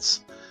anybody else,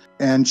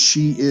 and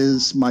she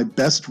is my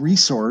best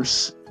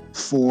resource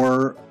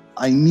for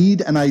I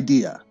need an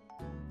idea,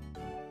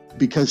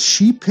 because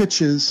she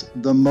pitches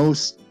the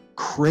most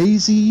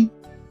crazy,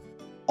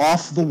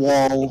 off the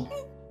wall,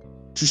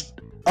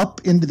 just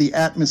up into the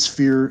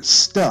atmosphere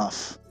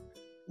stuff.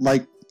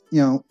 Like,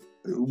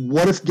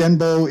 what if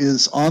Genbo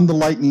is on the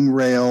lightning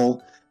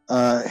rail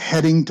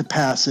heading to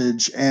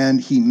Passage and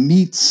he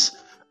meets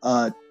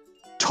a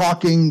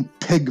talking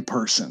pig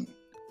person?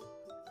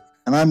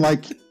 And I'm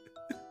like,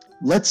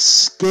 let's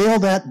scale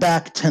that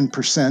back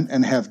 10%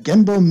 and have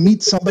Genbo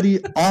meet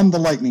somebody on the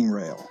lightning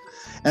rail.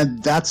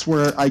 And that's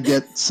where I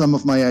get some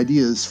of my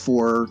ideas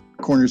for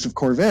Corners of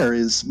Corvair.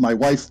 Is my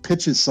wife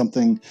pitches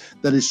something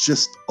that is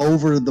just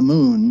over the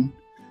moon,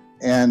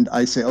 and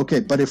I say, okay,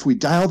 but if we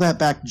dial that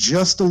back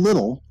just a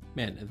little.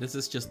 Man, this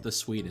is just the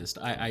sweetest.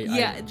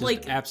 I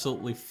just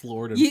absolutely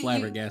floored and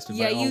flabbergasted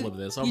by all of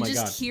this. Oh my god! You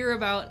just hear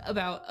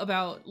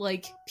about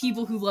like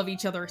people who love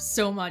each other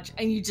so much,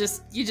 and you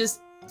just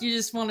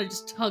want to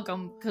just hug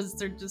them because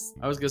they're just.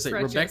 I was gonna say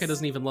precious. Rebecca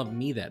doesn't even love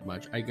me that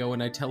much. I go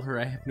and I tell her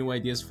I have new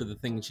ideas for the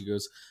thing, and she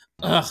goes,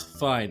 "Ugh,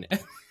 fine."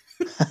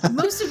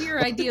 Most of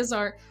your ideas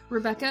are,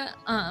 Rebecca.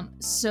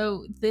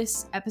 So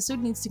this episode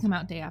needs to come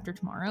out day after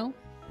tomorrow,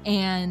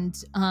 and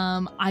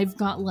I've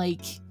got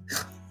like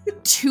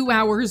 2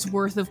 hours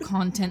worth of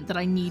content that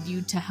I need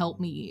you to help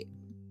me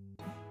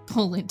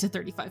pull into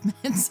 35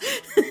 minutes.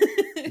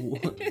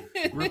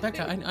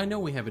 Rebecca, I know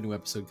we have a new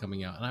episode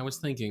coming out, and I was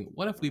thinking,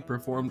 what if we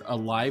performed a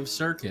live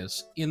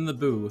circus in the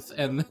booth,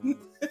 and then...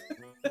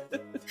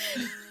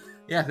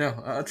 Yeah, no.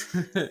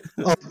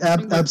 Oh,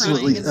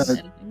 absolutely.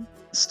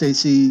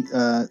 Stacy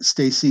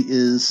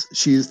is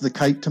the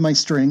kite to my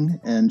string,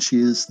 and she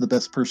is the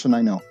best person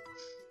I know.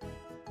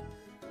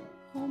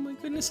 Oh my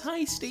goodness!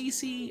 Hi,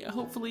 Stacy.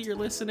 Hopefully you're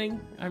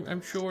listening.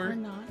 I'm sure. Or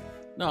not.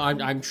 No,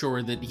 I'm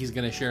sure that he's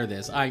gonna share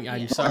this.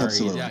 I'm sorry.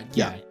 Absolutely.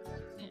 Yeah.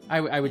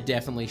 I would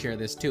definitely share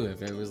this too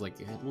if it was like,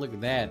 look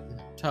at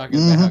that, talking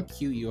about how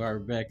cute you are,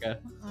 Rebecca.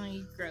 Oh,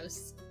 you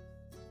gross.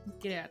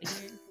 Get out of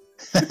here.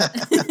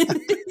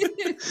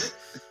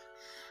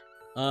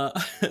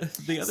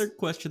 The other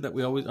question that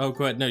we always go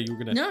ahead. No, you were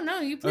gonna. No,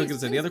 you. Please, I was gonna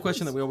say the other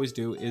question that we always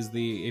do is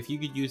if you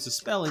could use a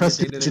spell in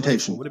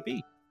Prestidigitation. what would it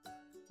be?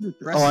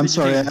 Oh, I'm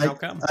sorry. How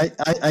come?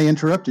 I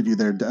interrupted you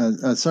there.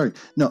 Sorry.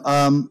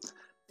 No.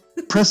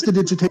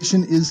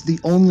 Prestidigitation is the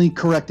only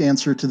correct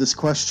answer to this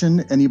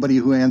question. Anybody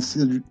who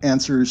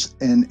answers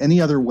in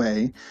any other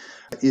way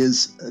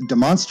is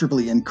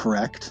demonstrably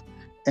incorrect.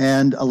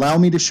 And allow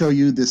me to show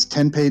you this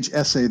 10-page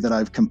essay that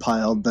I've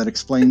compiled that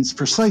explains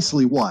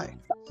precisely why.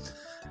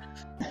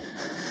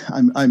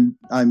 I'm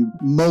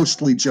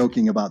mostly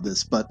joking about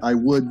this, but I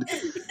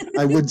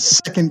would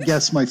second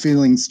guess my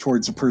feelings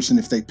towards a person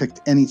if they picked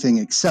anything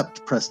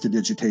except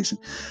prestidigitation.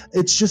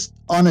 It's just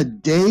on a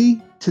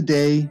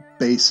day-to-day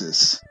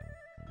basis,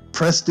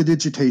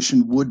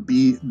 prestidigitation would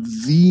be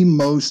the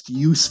most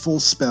useful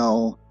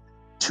spell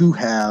to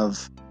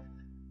have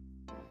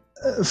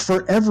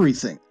for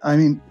everything. I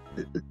mean,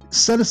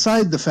 set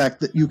aside the fact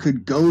that you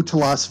could go to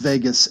Las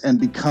Vegas and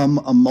become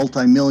a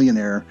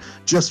multimillionaire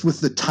just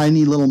with the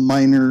tiny little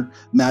minor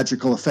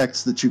magical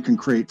effects that you can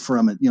create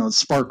from it,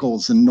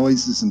 sparkles and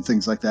noises and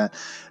things like that.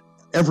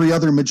 Every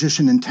other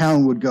magician in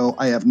town would go,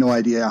 I have no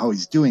idea how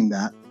he's doing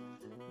that.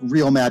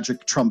 Real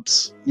magic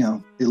trumps,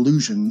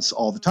 illusions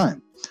all the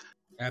time.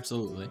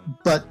 Absolutely.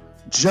 But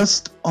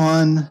just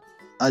on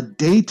a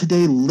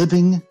day-to-day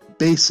living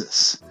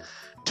basis,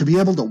 to be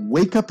able to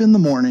wake up in the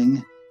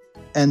morning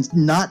and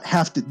not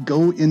have to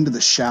go into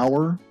the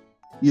shower,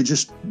 you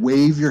just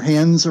wave your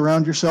hands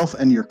around yourself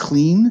and you're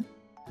clean,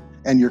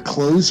 and your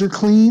clothes are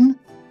clean,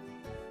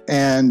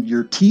 and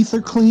your teeth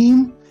are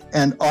clean,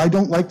 and I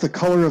don't like the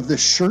color of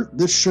this shirt.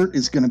 This shirt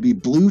is going to be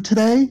blue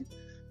today.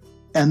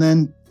 And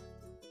then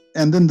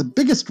the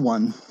biggest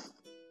one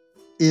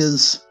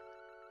is,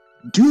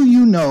 do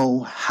you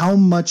know how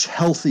much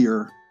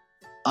healthier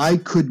I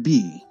could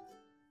be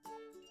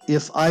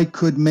if I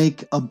could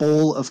make a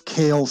bowl of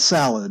kale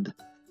salad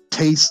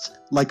taste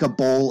like a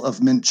bowl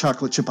of mint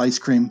chocolate chip ice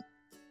cream?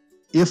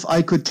 If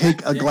I could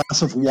take a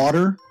glass of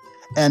water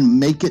and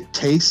make it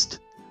taste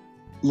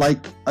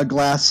like a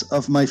glass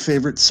of my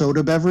favorite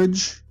soda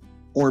beverage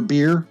or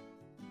beer,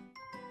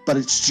 but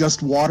it's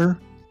just water,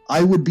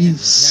 I would be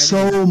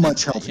so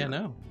much healthier. Yeah,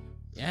 no.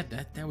 Yeah,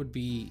 that would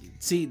be...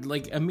 See,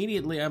 like,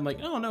 immediately I'm like,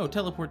 oh no,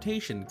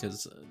 teleportation,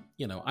 because,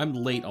 I'm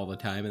late all the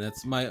time, and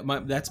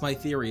that's my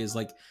theory is,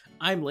 like,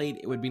 I'm late,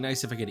 it would be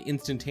nice if I could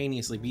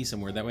instantaneously be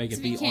somewhere, that way I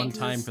could be on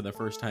time for the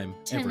first time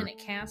 10-minute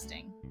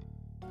casting.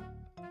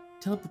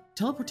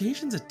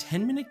 Teleportation's a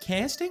 10-minute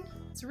casting?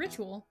 It's a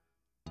ritual.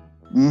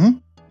 Mm-hmm.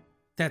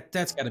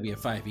 That's got to be a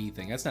 5e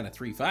thing. That's not a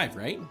 3-5,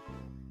 right?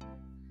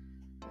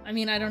 I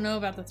mean, I don't know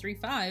about the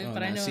 3-5,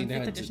 but I know in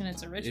 5th edition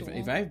it's a ritual.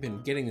 If I've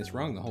been getting this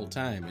wrong the whole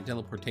time, and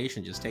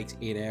teleportation just takes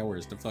 8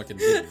 hours to fucking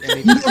get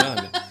anything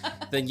done,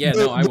 then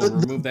I will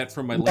remove that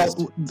from my list.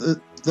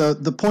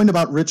 The point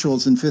about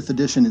rituals in 5th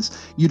edition is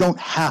you don't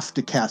have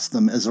to cast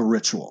them as a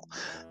ritual.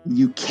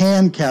 You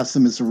can cast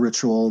them as a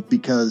ritual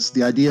because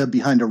the idea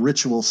behind a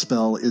ritual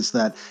spell is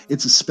that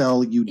it's a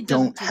spell you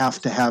don't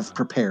have to have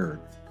prepared.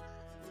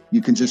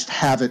 You can just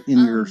have it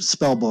in your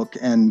spell book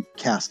and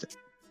cast it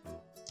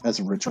as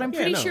a ritual. But I'm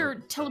pretty sure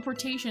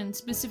teleportation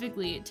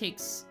specifically it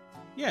takes...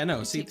 Yeah,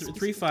 no, see,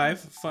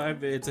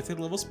 3-5, it's a 5th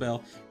level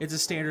spell. It's a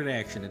standard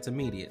action. It's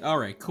immediate. All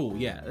right, cool,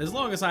 yeah. As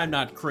long as I'm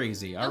not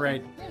crazy, all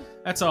right? Yeah.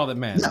 That's all that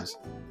matters.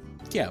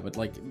 Yeah, but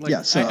like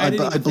so I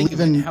didn't even believe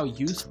think how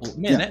useful.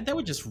 Man, that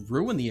would just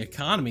ruin the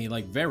economy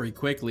like very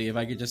quickly if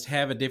I could just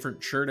have a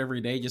different shirt every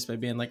day just by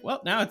being like,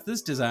 well, now it's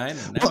this design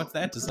and now it's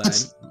that design.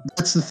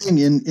 That's the thing.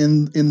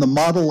 In the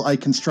model I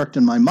construct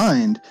in my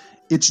mind,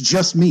 it's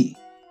just me.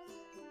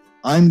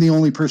 I'm the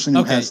only person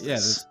who has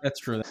this. That's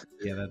true.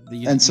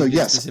 So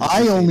yes,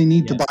 I only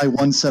need to buy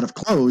one set of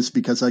clothes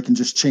because I can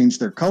just change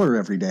their color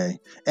every day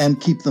and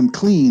keep them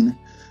clean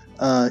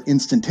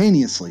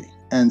instantaneously.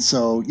 And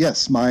so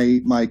yes,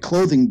 my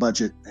clothing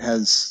budget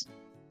has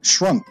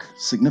shrunk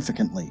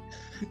significantly,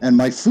 and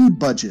my food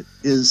budget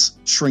is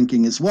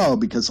shrinking as well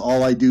because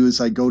all I do is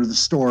I go to the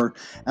store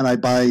and I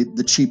buy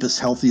the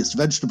cheapest, healthiest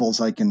vegetables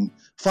I can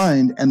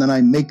find, and then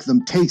I make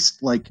them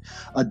taste like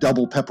a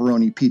double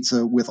pepperoni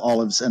pizza with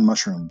olives and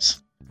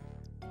mushrooms.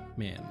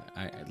 Man,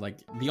 I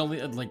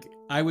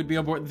would be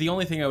on board. The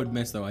only thing I would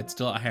miss though,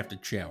 I have to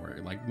shower.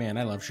 Like, man,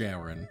 I love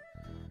showering.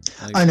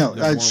 Like, I know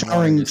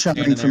showering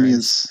for me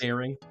is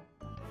staring.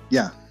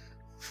 Yeah,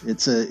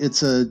 it's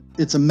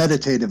a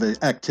meditative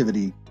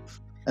activity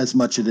as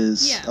much it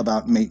is Yeah.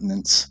 about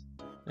maintenance.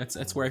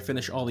 That's where I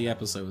finish all the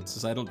episodes,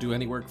 is I don't do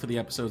any work for the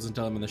episodes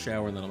until I'm in the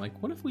shower, and then I'm like,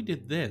 what if we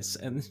did this?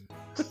 And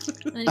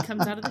And then he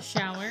comes out of the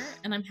shower,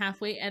 and I'm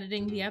halfway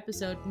editing the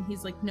episode, and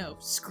he's like, "No,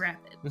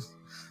 scrap it."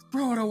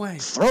 throw it away.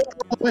 Throw it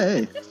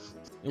away.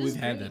 And we've It's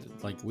had great.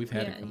 that. Like, we've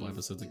had a Yeah, couple you-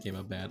 episodes that came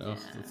out bad. Oh, Yeah,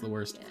 that's the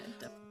worst. yeah,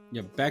 definitely.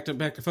 Yeah,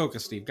 back to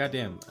focus, Steve.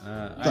 Goddamn.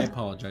 I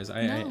apologize.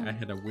 I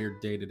had a weird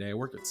day today. I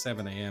worked at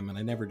 7 a.m. and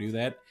I never do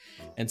that,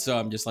 and so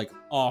I'm just like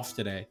off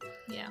today.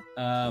 Yeah.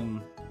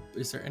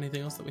 Is there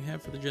anything else that we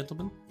have for the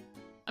gentleman?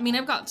 I mean,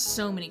 I've got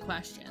so many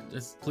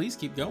questions. Please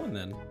keep going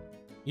then.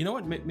 You know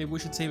what? Maybe we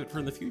should save it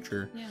for the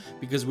future, Yeah.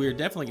 because we're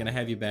definitely going to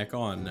have you back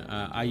on.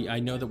 I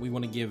know that we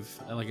want to give,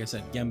 like I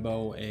said,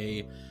 Gembo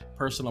a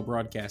personal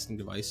broadcasting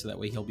device, so that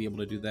way he'll be able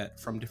to do that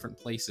from different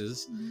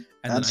places. Mhm. And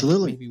then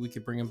Absolutely. I think maybe we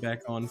could bring him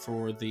back on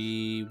for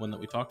the one that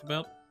we talked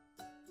about,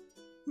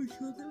 Which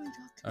one did we talk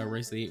about?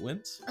 Race the 8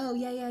 Wins. Oh,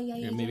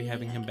 yeah. Maybe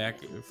having him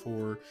back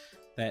for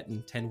that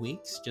in 10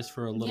 weeks, just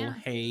for a little Yeah.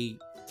 hey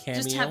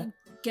cameo. Just have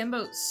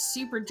Gembo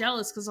super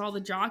jealous because all the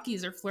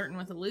jockeys are flirting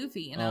with a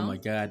Luffy, you know? Oh my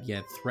god,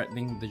 yeah,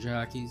 threatening the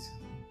jockeys.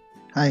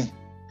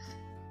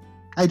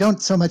 I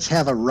don't so much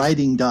have a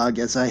riding dog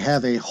as I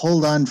have a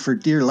hold on for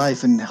dear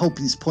life and hope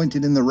he's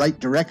pointed in the right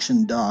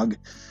direction dog.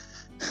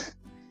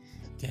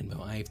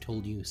 Genbo, I've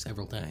told you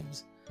several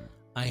times,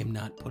 I am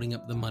not putting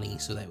up the money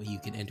so that way you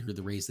can enter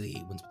the Raise the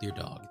 8 Wins with your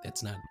dog.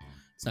 It's not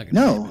gonna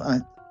No,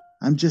 happen.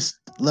 I'm just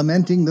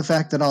lamenting the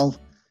fact that I'll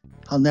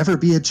never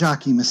be a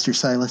jockey, Mr.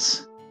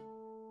 Silas.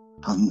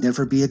 I'll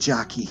never be a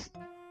jockey.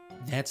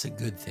 That's a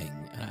good thing.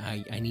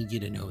 I need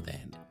you to know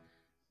that.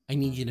 I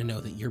need you to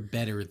know that you're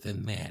better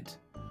than that.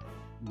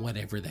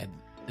 Whatever that.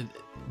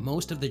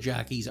 Most of the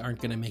jockeys aren't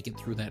going to make it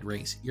through that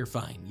race. You're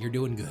fine. You're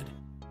doing good.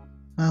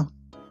 Well.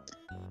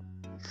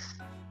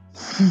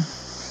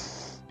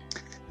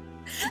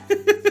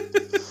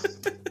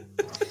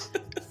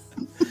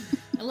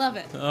 I love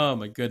it. Oh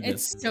my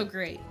goodness. It's so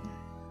great.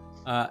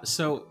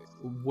 So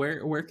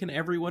where can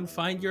everyone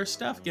find your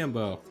stuff,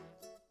 Gembo?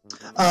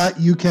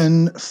 You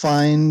can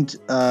find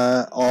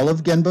all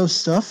of Genbo's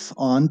stuff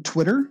on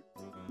Twitter.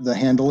 The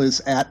handle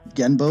is at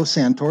Genbo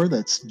Santor.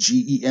 That's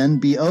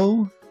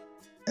GenboSantor.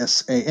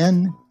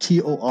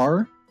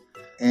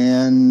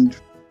 And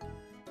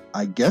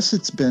I guess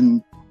it's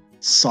been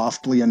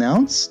softly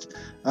announced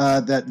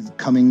that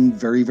coming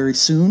very, very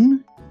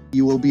soon,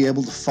 you will be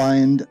able to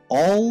find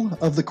all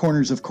of the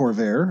Corners of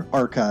Corvair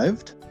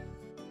archived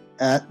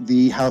at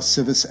the House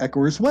Civis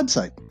Echoers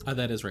website.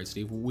 That is right,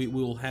 Steve. We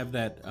will have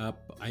that up.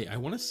 I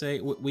want to say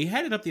we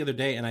had it up the other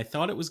day, and I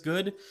thought it was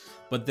good,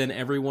 but then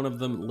every one of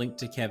them linked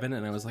to Kevin,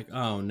 and I was like,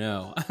 oh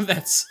no,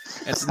 that's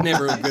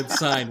never a good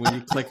sign when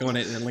you click on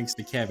it and it links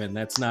to Kevin.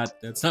 That's not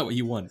what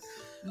you want.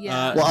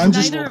 Yeah. Well, I'm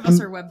Neither of us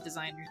are web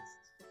designers.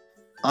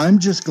 I'm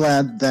just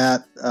glad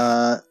that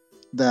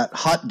that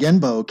Hot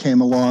Genbo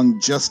came along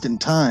just in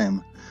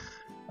time.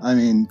 I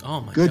mean,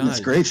 Oh my Goodness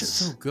god, gracious.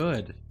 so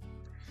good.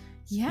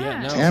 Yeah.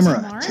 no.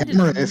 Tamara,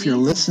 if you're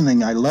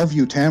listening, I love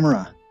you,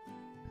 Tamara.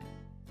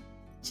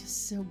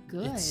 Just so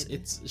good.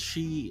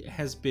 She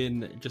has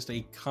been just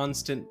a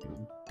constant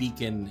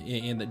beacon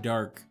in the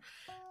dark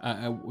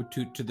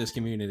to this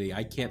community.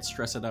 I can't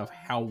stress enough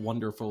how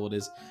wonderful it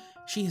is.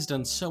 She has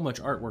done so much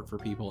artwork for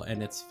people,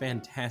 and it's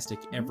fantastic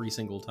every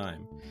single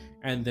time.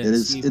 And then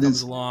Steve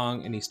comes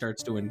along, and he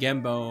starts doing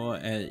Gembo,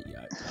 and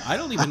I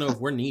don't even know if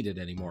we're needed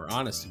anymore,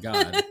 honest to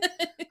God.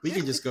 We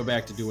can just go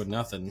back to doing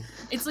nothing.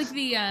 It's like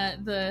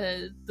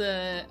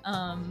the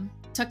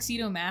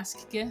tuxedo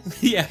mask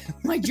gif. Yeah.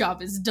 My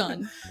job is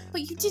done.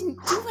 But you didn't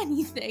do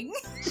anything.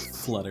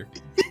 Flutter.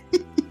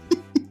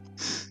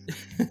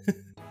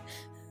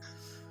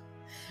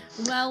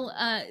 Well,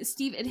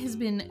 Steve, it has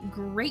been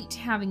great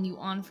having you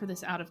on for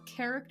this Out of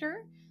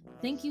Character.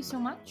 Thank you so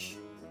much.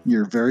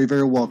 You're very,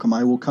 very welcome.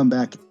 I will come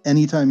back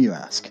anytime you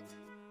ask.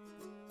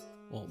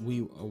 Well,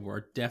 we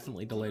are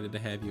definitely delighted to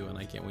have you, and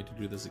I can't wait to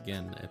do this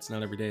again. It's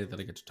not every day that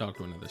I get to talk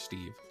to another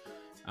Steve.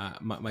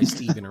 My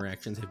Steve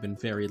interactions have been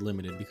very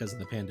limited because of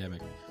the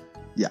pandemic.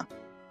 Yeah.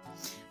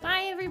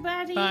 Bye,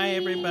 everybody. Bye,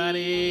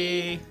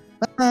 everybody.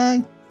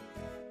 Bye.